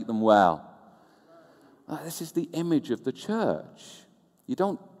 Jesus, make them well. This is the image of the church. You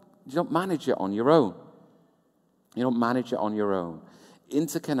don't manage it on your own. You don't manage it on your own.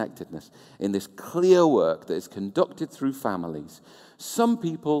 Interconnectedness in this clear work that is conducted through families. Some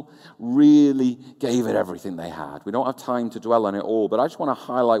people really gave it everything they had. We don't have time to dwell on it all, but I just want to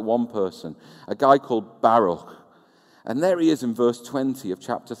highlight one person, a guy called Baruch. And there he is in verse 20 of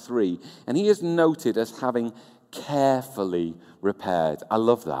chapter 3, and he is noted as having carefully repaired. I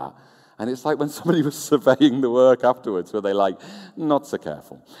love that. And it's like when somebody was surveying the work afterwards, where they like, not so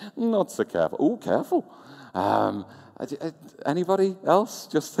careful, not so careful. Oh, careful. Anybody else?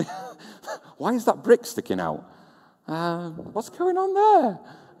 Just think, why is that brick sticking out? What's going on there?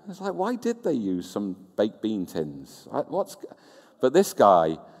 It's like, why did they use some baked bean tins? But this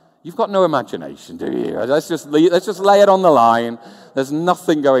guy, you've got no imagination, do you? Let's just lay it on the line. There's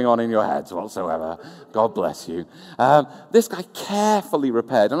nothing going on in your heads whatsoever. God bless you. This guy carefully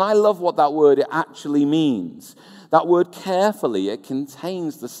repaired. And I love what that word it actually means. That word carefully, it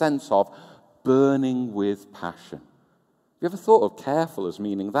contains the sense of burning with passion. Have you ever thought of careful as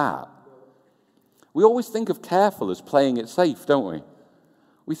meaning that? We always think of careful as playing it safe, don't we?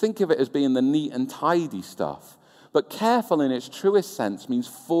 We think of it as being the neat and tidy stuff. But careful in its truest sense means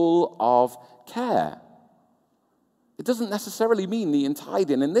full of care. It doesn't necessarily mean neat and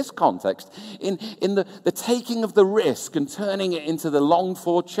tidy. And in this context, in the taking of the risk and turning it into the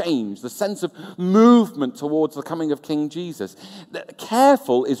longed-for change, the sense of movement towards the coming of King Jesus,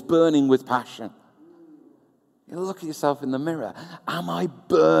 careful is burning with passion. You look at yourself in the mirror. Am I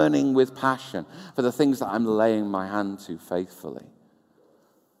burning with passion for the things that I'm laying my hand to faithfully?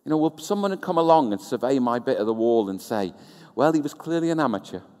 Will someone come along and survey my bit of the wall and say, well, he was clearly an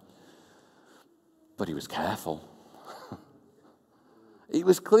amateur, but he was careful. He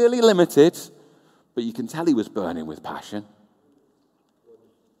was clearly limited, but you can tell he was burning with passion.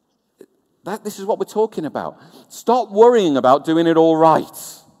 This is what we're talking about. Stop worrying about doing it all right.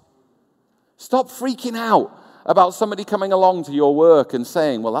 Stop freaking out about somebody coming along to your work and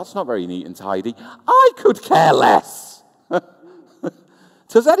saying, well, that's not very neat and tidy. I could care less.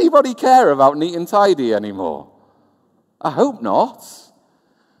 Does anybody care about neat and tidy anymore? I hope not.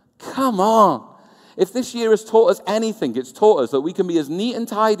 Come on. If this year has taught us anything, it's taught us that we can be as neat and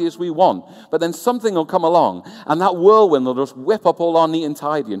tidy as we want, but then something will come along, and that whirlwind will just whip up all our neat and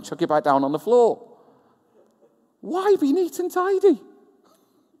tidy and chuck it back down on the floor. Why be neat and tidy?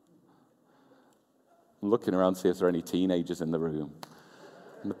 I'm looking around to see if there are any teenagers in the room.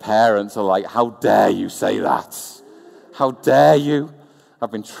 And the parents are like, how dare you say that? How dare you?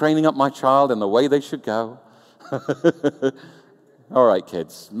 I've been training up my child in the way they should go. All right,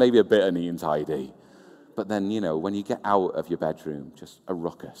 kids, maybe a bit of neat and tidy. But then, when you get out of your bedroom, just a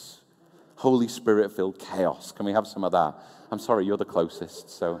ruckus. Holy Spirit-filled chaos. Can we have some of that? I'm sorry, you're the closest.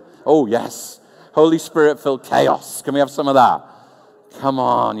 So, oh, yes. Holy Spirit-filled chaos. Can we have some of that? Come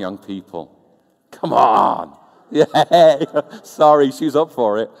on, young people. Come on. Yeah. Sorry, she's up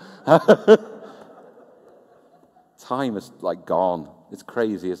for it. Time is gone. It's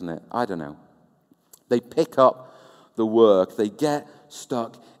crazy, isn't it? I don't know. They pick up the work. They get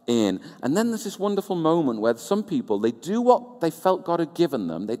stuck in. And then there's this wonderful moment where some people, they do what they felt God had given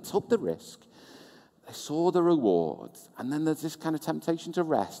them. They took the risk. I saw the reward, and then there's this kind of temptation to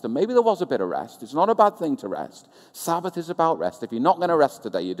rest, and maybe there was a bit of rest. It's not a bad thing to rest. Sabbath is about rest. If you're not going to rest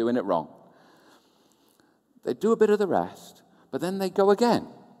today, you're doing it wrong. They do a bit of the rest, but then they go again.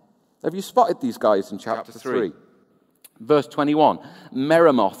 Have you spotted these guys in chapter 3? Verse 21,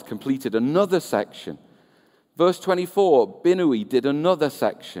 Meremoth completed another section. Verse 24, Binui did another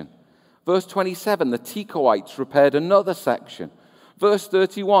section. Verse 27, the Tekoites repaired another section. Verse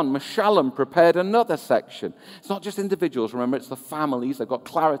 31, Meshullam prepared another section. It's not just individuals, remember, it's the families. They've got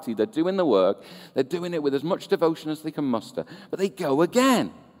clarity. They're doing the work. They're doing it with as much devotion as they can muster. But they go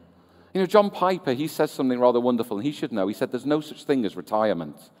again. You know, John Piper, he says something rather wonderful, and he should know. He said, there's no such thing as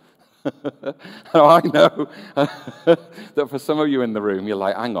retirement. Now, I know that for some of you in the room, you're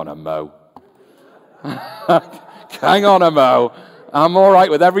like, hang on a mo. Hang on a mo. I'm all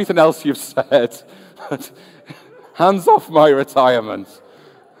right with everything else you've said. Hands off my retirement.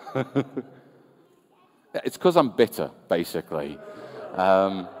 It's because I'm bitter, basically.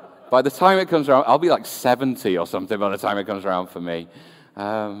 By the time it comes around, I'll be like 70 or something by the time it comes around for me.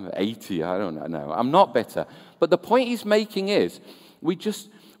 80, I don't know. I'm not bitter. But the point he's making is,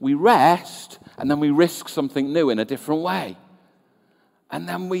 we rest, and then we risk something new in a different way. And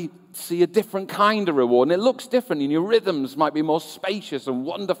then we see a different kind of reward, and it looks different, and your rhythms might be more spacious and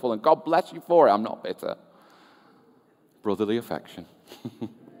wonderful, and God bless you for it. I'm not bitter. Brotherly affection.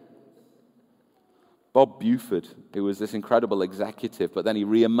 Bob Buford, who was this incredible executive, but then he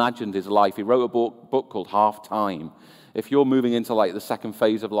reimagined his life. He wrote a book called Half Time. If you're moving into like the second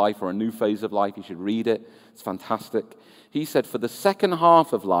phase of life or a new phase of life, you should read it. It's fantastic. He said, for the second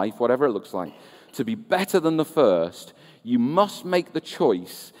half of life, whatever it looks like, to be better than the first, you must make the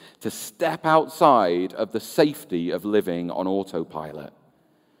choice to step outside of the safety of living on autopilot.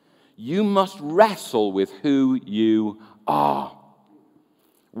 You must wrestle with who you are,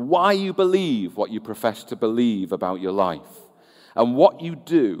 why you believe what you profess to believe about your life, and what you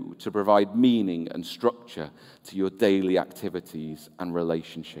do to provide meaning and structure to your daily activities and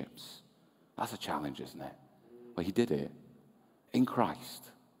relationships. That's a challenge, isn't it? Well, he did it in Christ.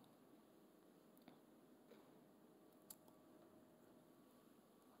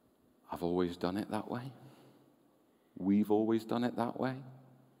 I've always done it that way. We've always done it that way.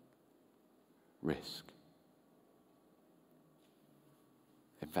 Risk.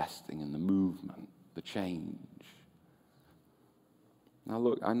 Investing in the movement, the change. Now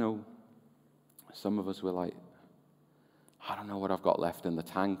look, I know some of us were like, I don't know what I've got left in the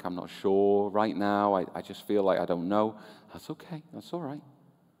tank. I'm not sure right now. I just feel like I don't know. That's okay. That's all right.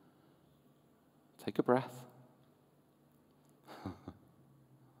 Take a breath.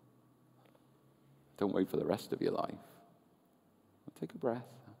 Don't wait for the rest of your life. Take a breath.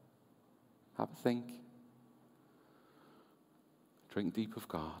 Have a think. Drink deep of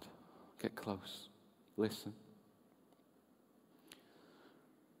God. Get close. Listen.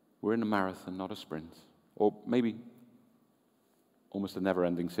 We're in a marathon, not a sprint. Or maybe almost a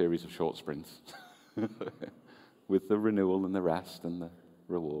never-ending series of short sprints. With the renewal and the rest and the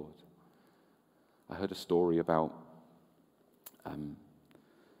reward. I heard a story about an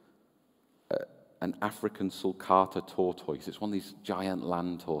African sulcata tortoise. It's one of these giant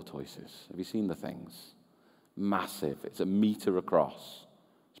land tortoises. Have you seen the things? Massive. It's 1 meter across.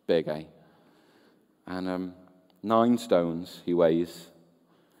 It's big, eh? And 9 stones he weighs.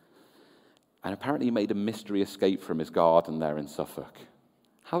 And apparently he made a mystery escape from his garden there in Suffolk.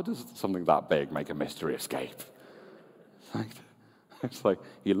 How does something that big make a mystery escape? It's like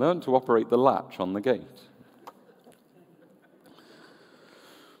he learned to operate the latch on the gate.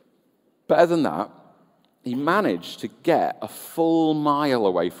 Better than that, he managed to get a full mile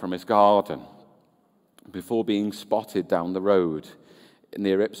away from his garden before being spotted down the road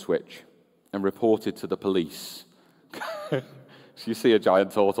near Ipswich and reported to the police. So you see a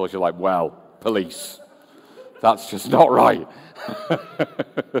giant tortoise, you're like, well, police. That's just not right.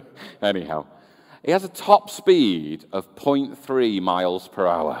 Anyhow, he has a top speed of 0.3 miles per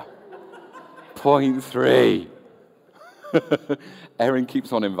hour. 0.3. Erin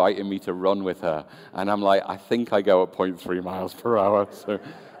keeps on inviting me to run with her, and I'm like, I think I go at 0.3 miles per hour, so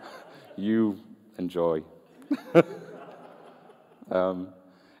you enjoy.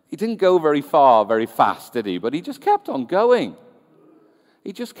 He didn't go very far, very fast, did he? But he just kept on going.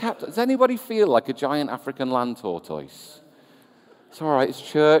 He just kept. Does anybody feel like a giant African land tortoise? It's all right, it's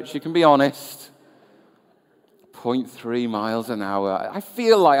church, you can be honest. 0.3 miles an hour. I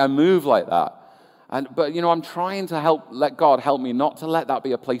feel like I move like that. But, you know, I'm trying to let God help me not to let that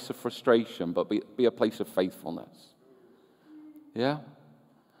be a place of frustration, but be a place of faithfulness. Yeah?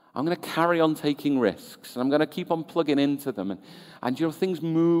 I'm going to carry on taking risks, and I'm going to keep on plugging into them. And you know, things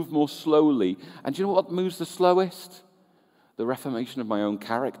move more slowly. And do you know what moves the slowest? The reformation of my own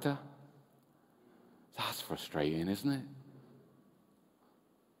character. That's frustrating, isn't it?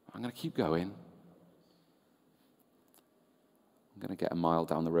 I'm going to keep going. I'm going to get a mile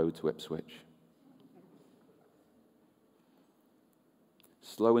down the road to Ipswich.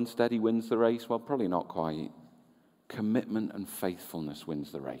 Slow and steady wins the race? Well, probably not quite. Commitment and faithfulness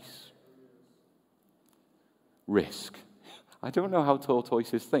wins the race. Risk. I don't know how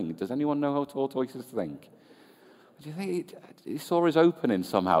tortoises think. Does anyone know how tortoises think? Do you think he saw his opening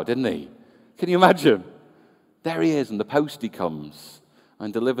somehow, didn't he? Can you imagine? There he is, and the postie comes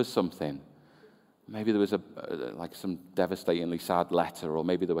and delivers something. Maybe there was like some devastatingly sad letter, or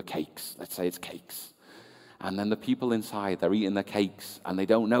maybe there were cakes. Let's say it's cakes. And then the people inside, they're eating their cakes, and they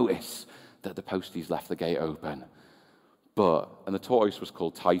don't notice that the postie's left the gate open. And the tortoise was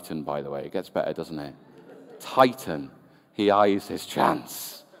called Titan, by the way. It gets better, doesn't it? Titan, he eyes his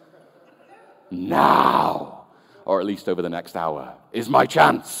chance. Now, or at least over the next hour, is my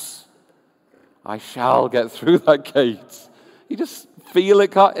chance. I shall get through that gate. You just feel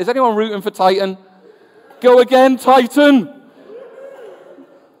it. Is anyone rooting for Titan? Go again, Titan.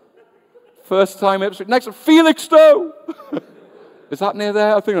 First time Ipswich. Next, Felixstowe. Is that near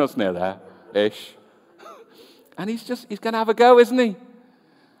there? I think that's near there-ish. And he's going to have a go, isn't he?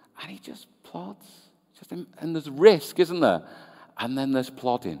 And he just plods. And there's risk, isn't there? And then there's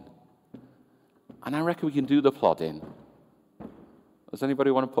plodding. And I reckon we can do the plodding. Does anybody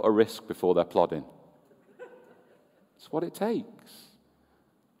want to put a risk before they're plodding? It's what it takes.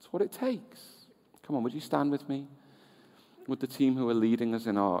 It's what it takes. Come on, would you stand with me? Would the team who are leading us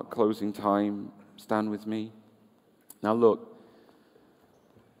in our closing time stand with me? Now look,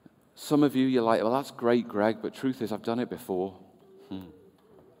 some of you, you're like, well, that's great, Greg, but truth is, I've done it before.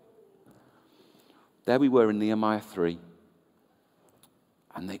 There we were in Nehemiah 3,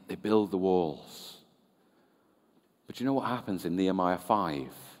 and they build the walls. But you know what happens in Nehemiah 5?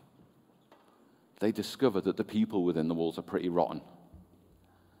 They discover that the people within the walls are pretty rotten.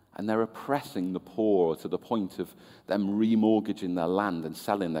 And they're oppressing the poor to the point of them remortgaging their land and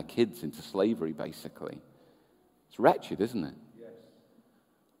selling their kids into slavery, basically. It's wretched, isn't it?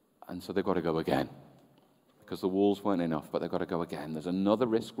 And so they've got to go again. Because the walls weren't enough, but they've got to go again. There's another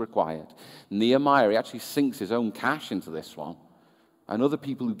risk required. Nehemiah, he actually sinks his own cash into this one. And other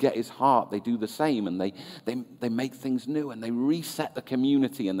people who get his heart, they do the same. And they make things new. And they reset the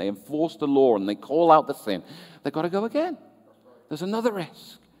community. And they enforce the law. And they call out the sin. They've got to go again. There's another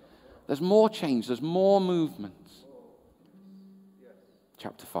risk. There's more change. There's more movement.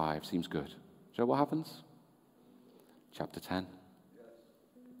 Chapter 5 seems good. Do you know what happens? Chapter 10.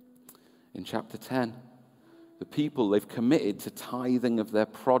 In chapter 10, the people, they've committed to tithing of their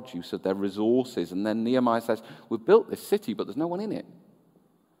produce, of their resources. And then Nehemiah says, we've built this city, but there's no one in it.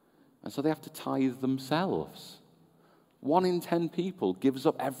 And so they have to tithe themselves. 1 in 10 people gives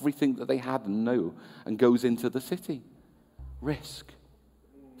up everything that they had and knew and goes into the city. Risk.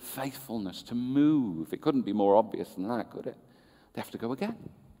 Faithfulness to move. It couldn't be more obvious than that, could it? They have to go again.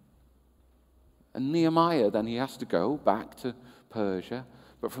 And Nehemiah, then he has to go back to Persia.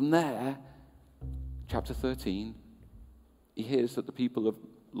 But from there, chapter 13, he hears that the people have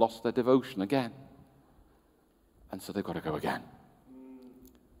lost their devotion again. And so they've got to go again.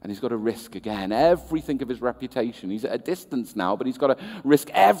 And he's got to risk again everything of his reputation. He's at a distance now, but he's got to risk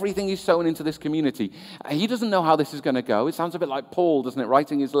everything he's sown into this community. He doesn't know how this is going to go. It sounds a bit like Paul, doesn't it,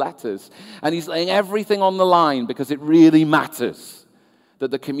 writing his letters. And he's laying everything on the line because it really matters that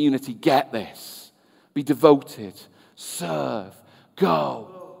the community get this. Be devoted. Serve.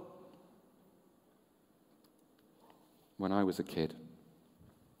 Go. When I was a kid,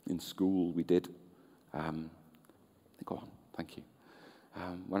 in school, we did... go on, thank you.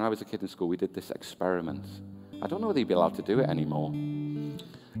 When I was a kid in school, we did this experiment. I don't know whether you'd be allowed to do it anymore.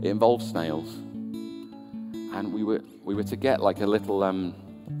 It involved snails. And we were to get like a little,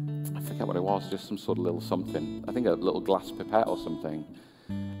 I forget what it was, just some sort of little something. I think a little glass pipette or something.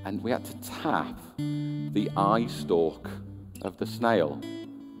 And we had to tap the eye stalk of the snail.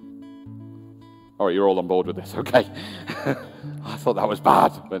 All right, you're all on board with this, okay. I thought that was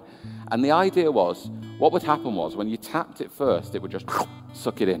bad. And the idea was, what would happen was, when you tapped it first, it would just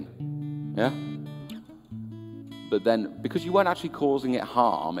suck it in, yeah? But then, because you weren't actually causing it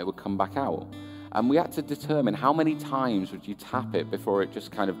harm, it would come back out. And we had to determine how many times would you tap it before it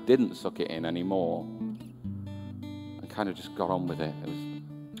just kind of didn't suck it in anymore. And kind of just got on with it.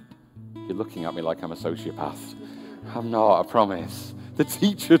 You're looking at me like I'm a sociopath. I'm not, I promise. The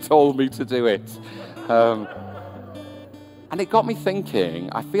teacher told me to do it. And it got me thinking,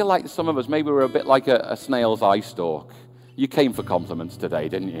 I feel like some of us, maybe we're a bit like a snail's eye stalk. You came for compliments today,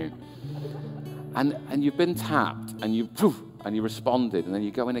 didn't you? And you've been tapped, and you responded, and then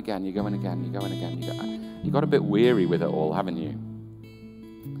you go in again, you go in again, you go in again. You got a bit weary with it all, haven't you?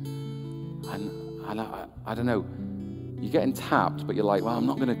 And I don't know, you're getting tapped, but you're like, well, I'm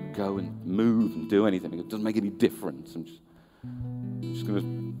not going to go and move and do anything. It doesn't make any difference. I'm just going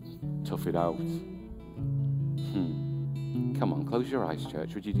to tough it out. Come on, close your eyes,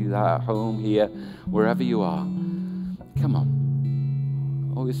 church. Would you do that at home, here, wherever you are? Come on.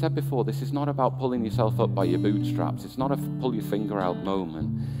 Oh, we said before, this is not about pulling yourself up by your bootstraps. It's not a pull your finger out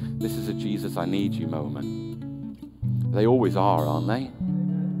moment. This is a Jesus, I need you moment. They always are, aren't they?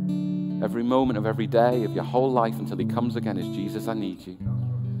 Every moment of every day of your whole life until he comes again is Jesus, I need you.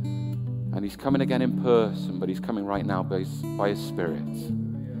 And he's coming again in person, but he's coming right now by his Spirit.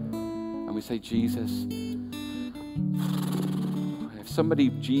 And we say, Jesus, if somebody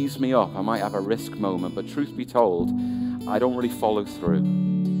G's me up, I might have a risk moment, but truth be told, I don't really follow through.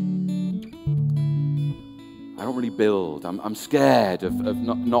 I don't really build. I'm scared of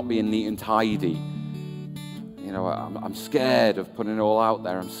not being neat and tidy. You know, I'm scared of putting it all out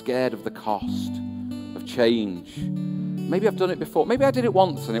there. I'm scared of the cost of change. Maybe I've done it before. Maybe I did it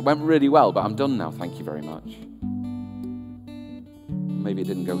once and it went really well, but I'm done now. Thank you very much. Maybe it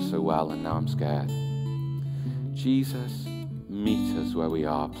didn't go so well and now I'm scared. Jesus, meet us where we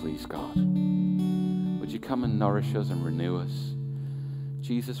are, please, God. Would you come and nourish us and renew us?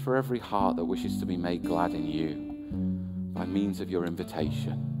 Jesus, for every heart that wishes to be made glad in you by means of your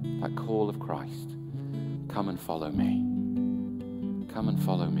invitation, that call of Christ, come and follow me. Come and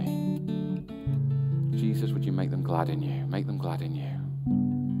follow me. Jesus, would you make them glad in you? Make them glad in you.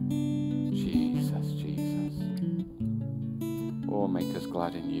 Jesus, Jesus. Oh, make us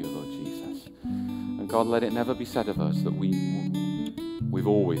glad in you, Lord Jesus. And God, let it never be said of us that we've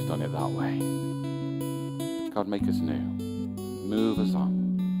always done it that way. God, make us new. Move us on.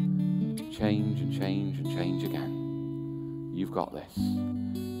 Change and change and change again. You've got this.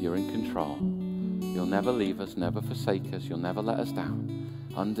 You're in control. You'll never leave us, never forsake us. You'll never let us down.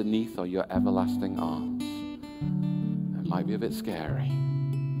 Underneath are your everlasting arms. It might be a bit scary,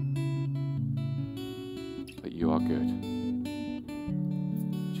 but you are good.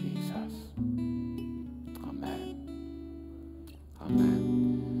 Jesus. Amen.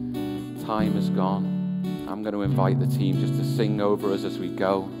 Amen. Time is gone. I'm going to invite the team just to sing over us as we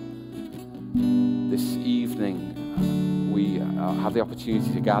go. This evening, we have the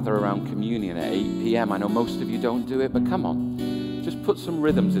opportunity to gather around communion at 8 p.m. I know most of you don't do it, but come on. Just put some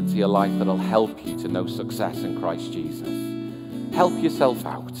rhythms into your life that'll help you to know success in Christ Jesus. Help yourself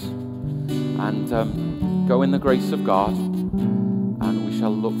out. And go in the grace of God. And we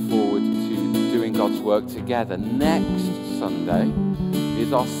shall look forward to doing God's work together. Next Sunday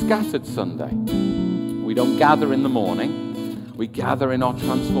is our Scattered Sunday. We don't gather in the morning. We gather in our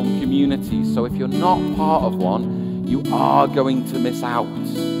transformed communities. So if you're not part of one, you are going to miss out.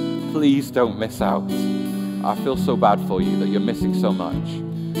 Please don't miss out. I feel so bad for you that you're missing so much.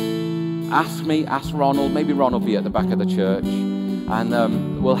 Ask me, ask Ronald. Maybe Ronald will be at the back of the church.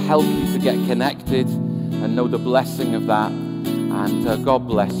 And we'll help you to get connected and know the blessing of that. And God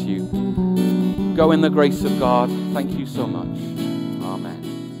bless you. Go in the grace of God. Thank you so much. Amen.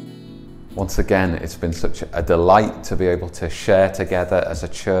 Once again, it's been such a delight to be able to share together as a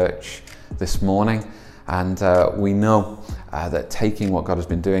church this morning. And we know that taking what God has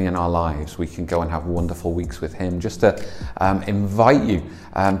been doing in our lives, we can go and have wonderful weeks with Him. Just to invite you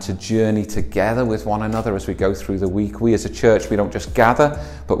to journey together with one another as we go through the week. We as a church, we don't just gather,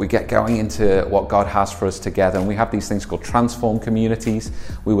 but we get going into what God has for us together. And we have these things called transformed communities.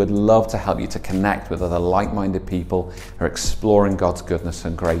 We would love to help you to connect with other like-minded people who are exploring God's goodness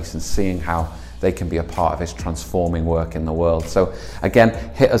and grace and seeing how they can be a part of His transforming work in the world. So again,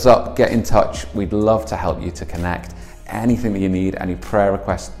 hit us up, get in touch. We'd love to help you to connect. Anything that you need, any prayer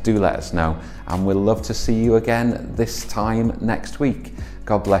requests, do let us know. And we'll love to see you again this time next week.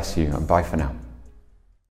 God bless you and bye for now.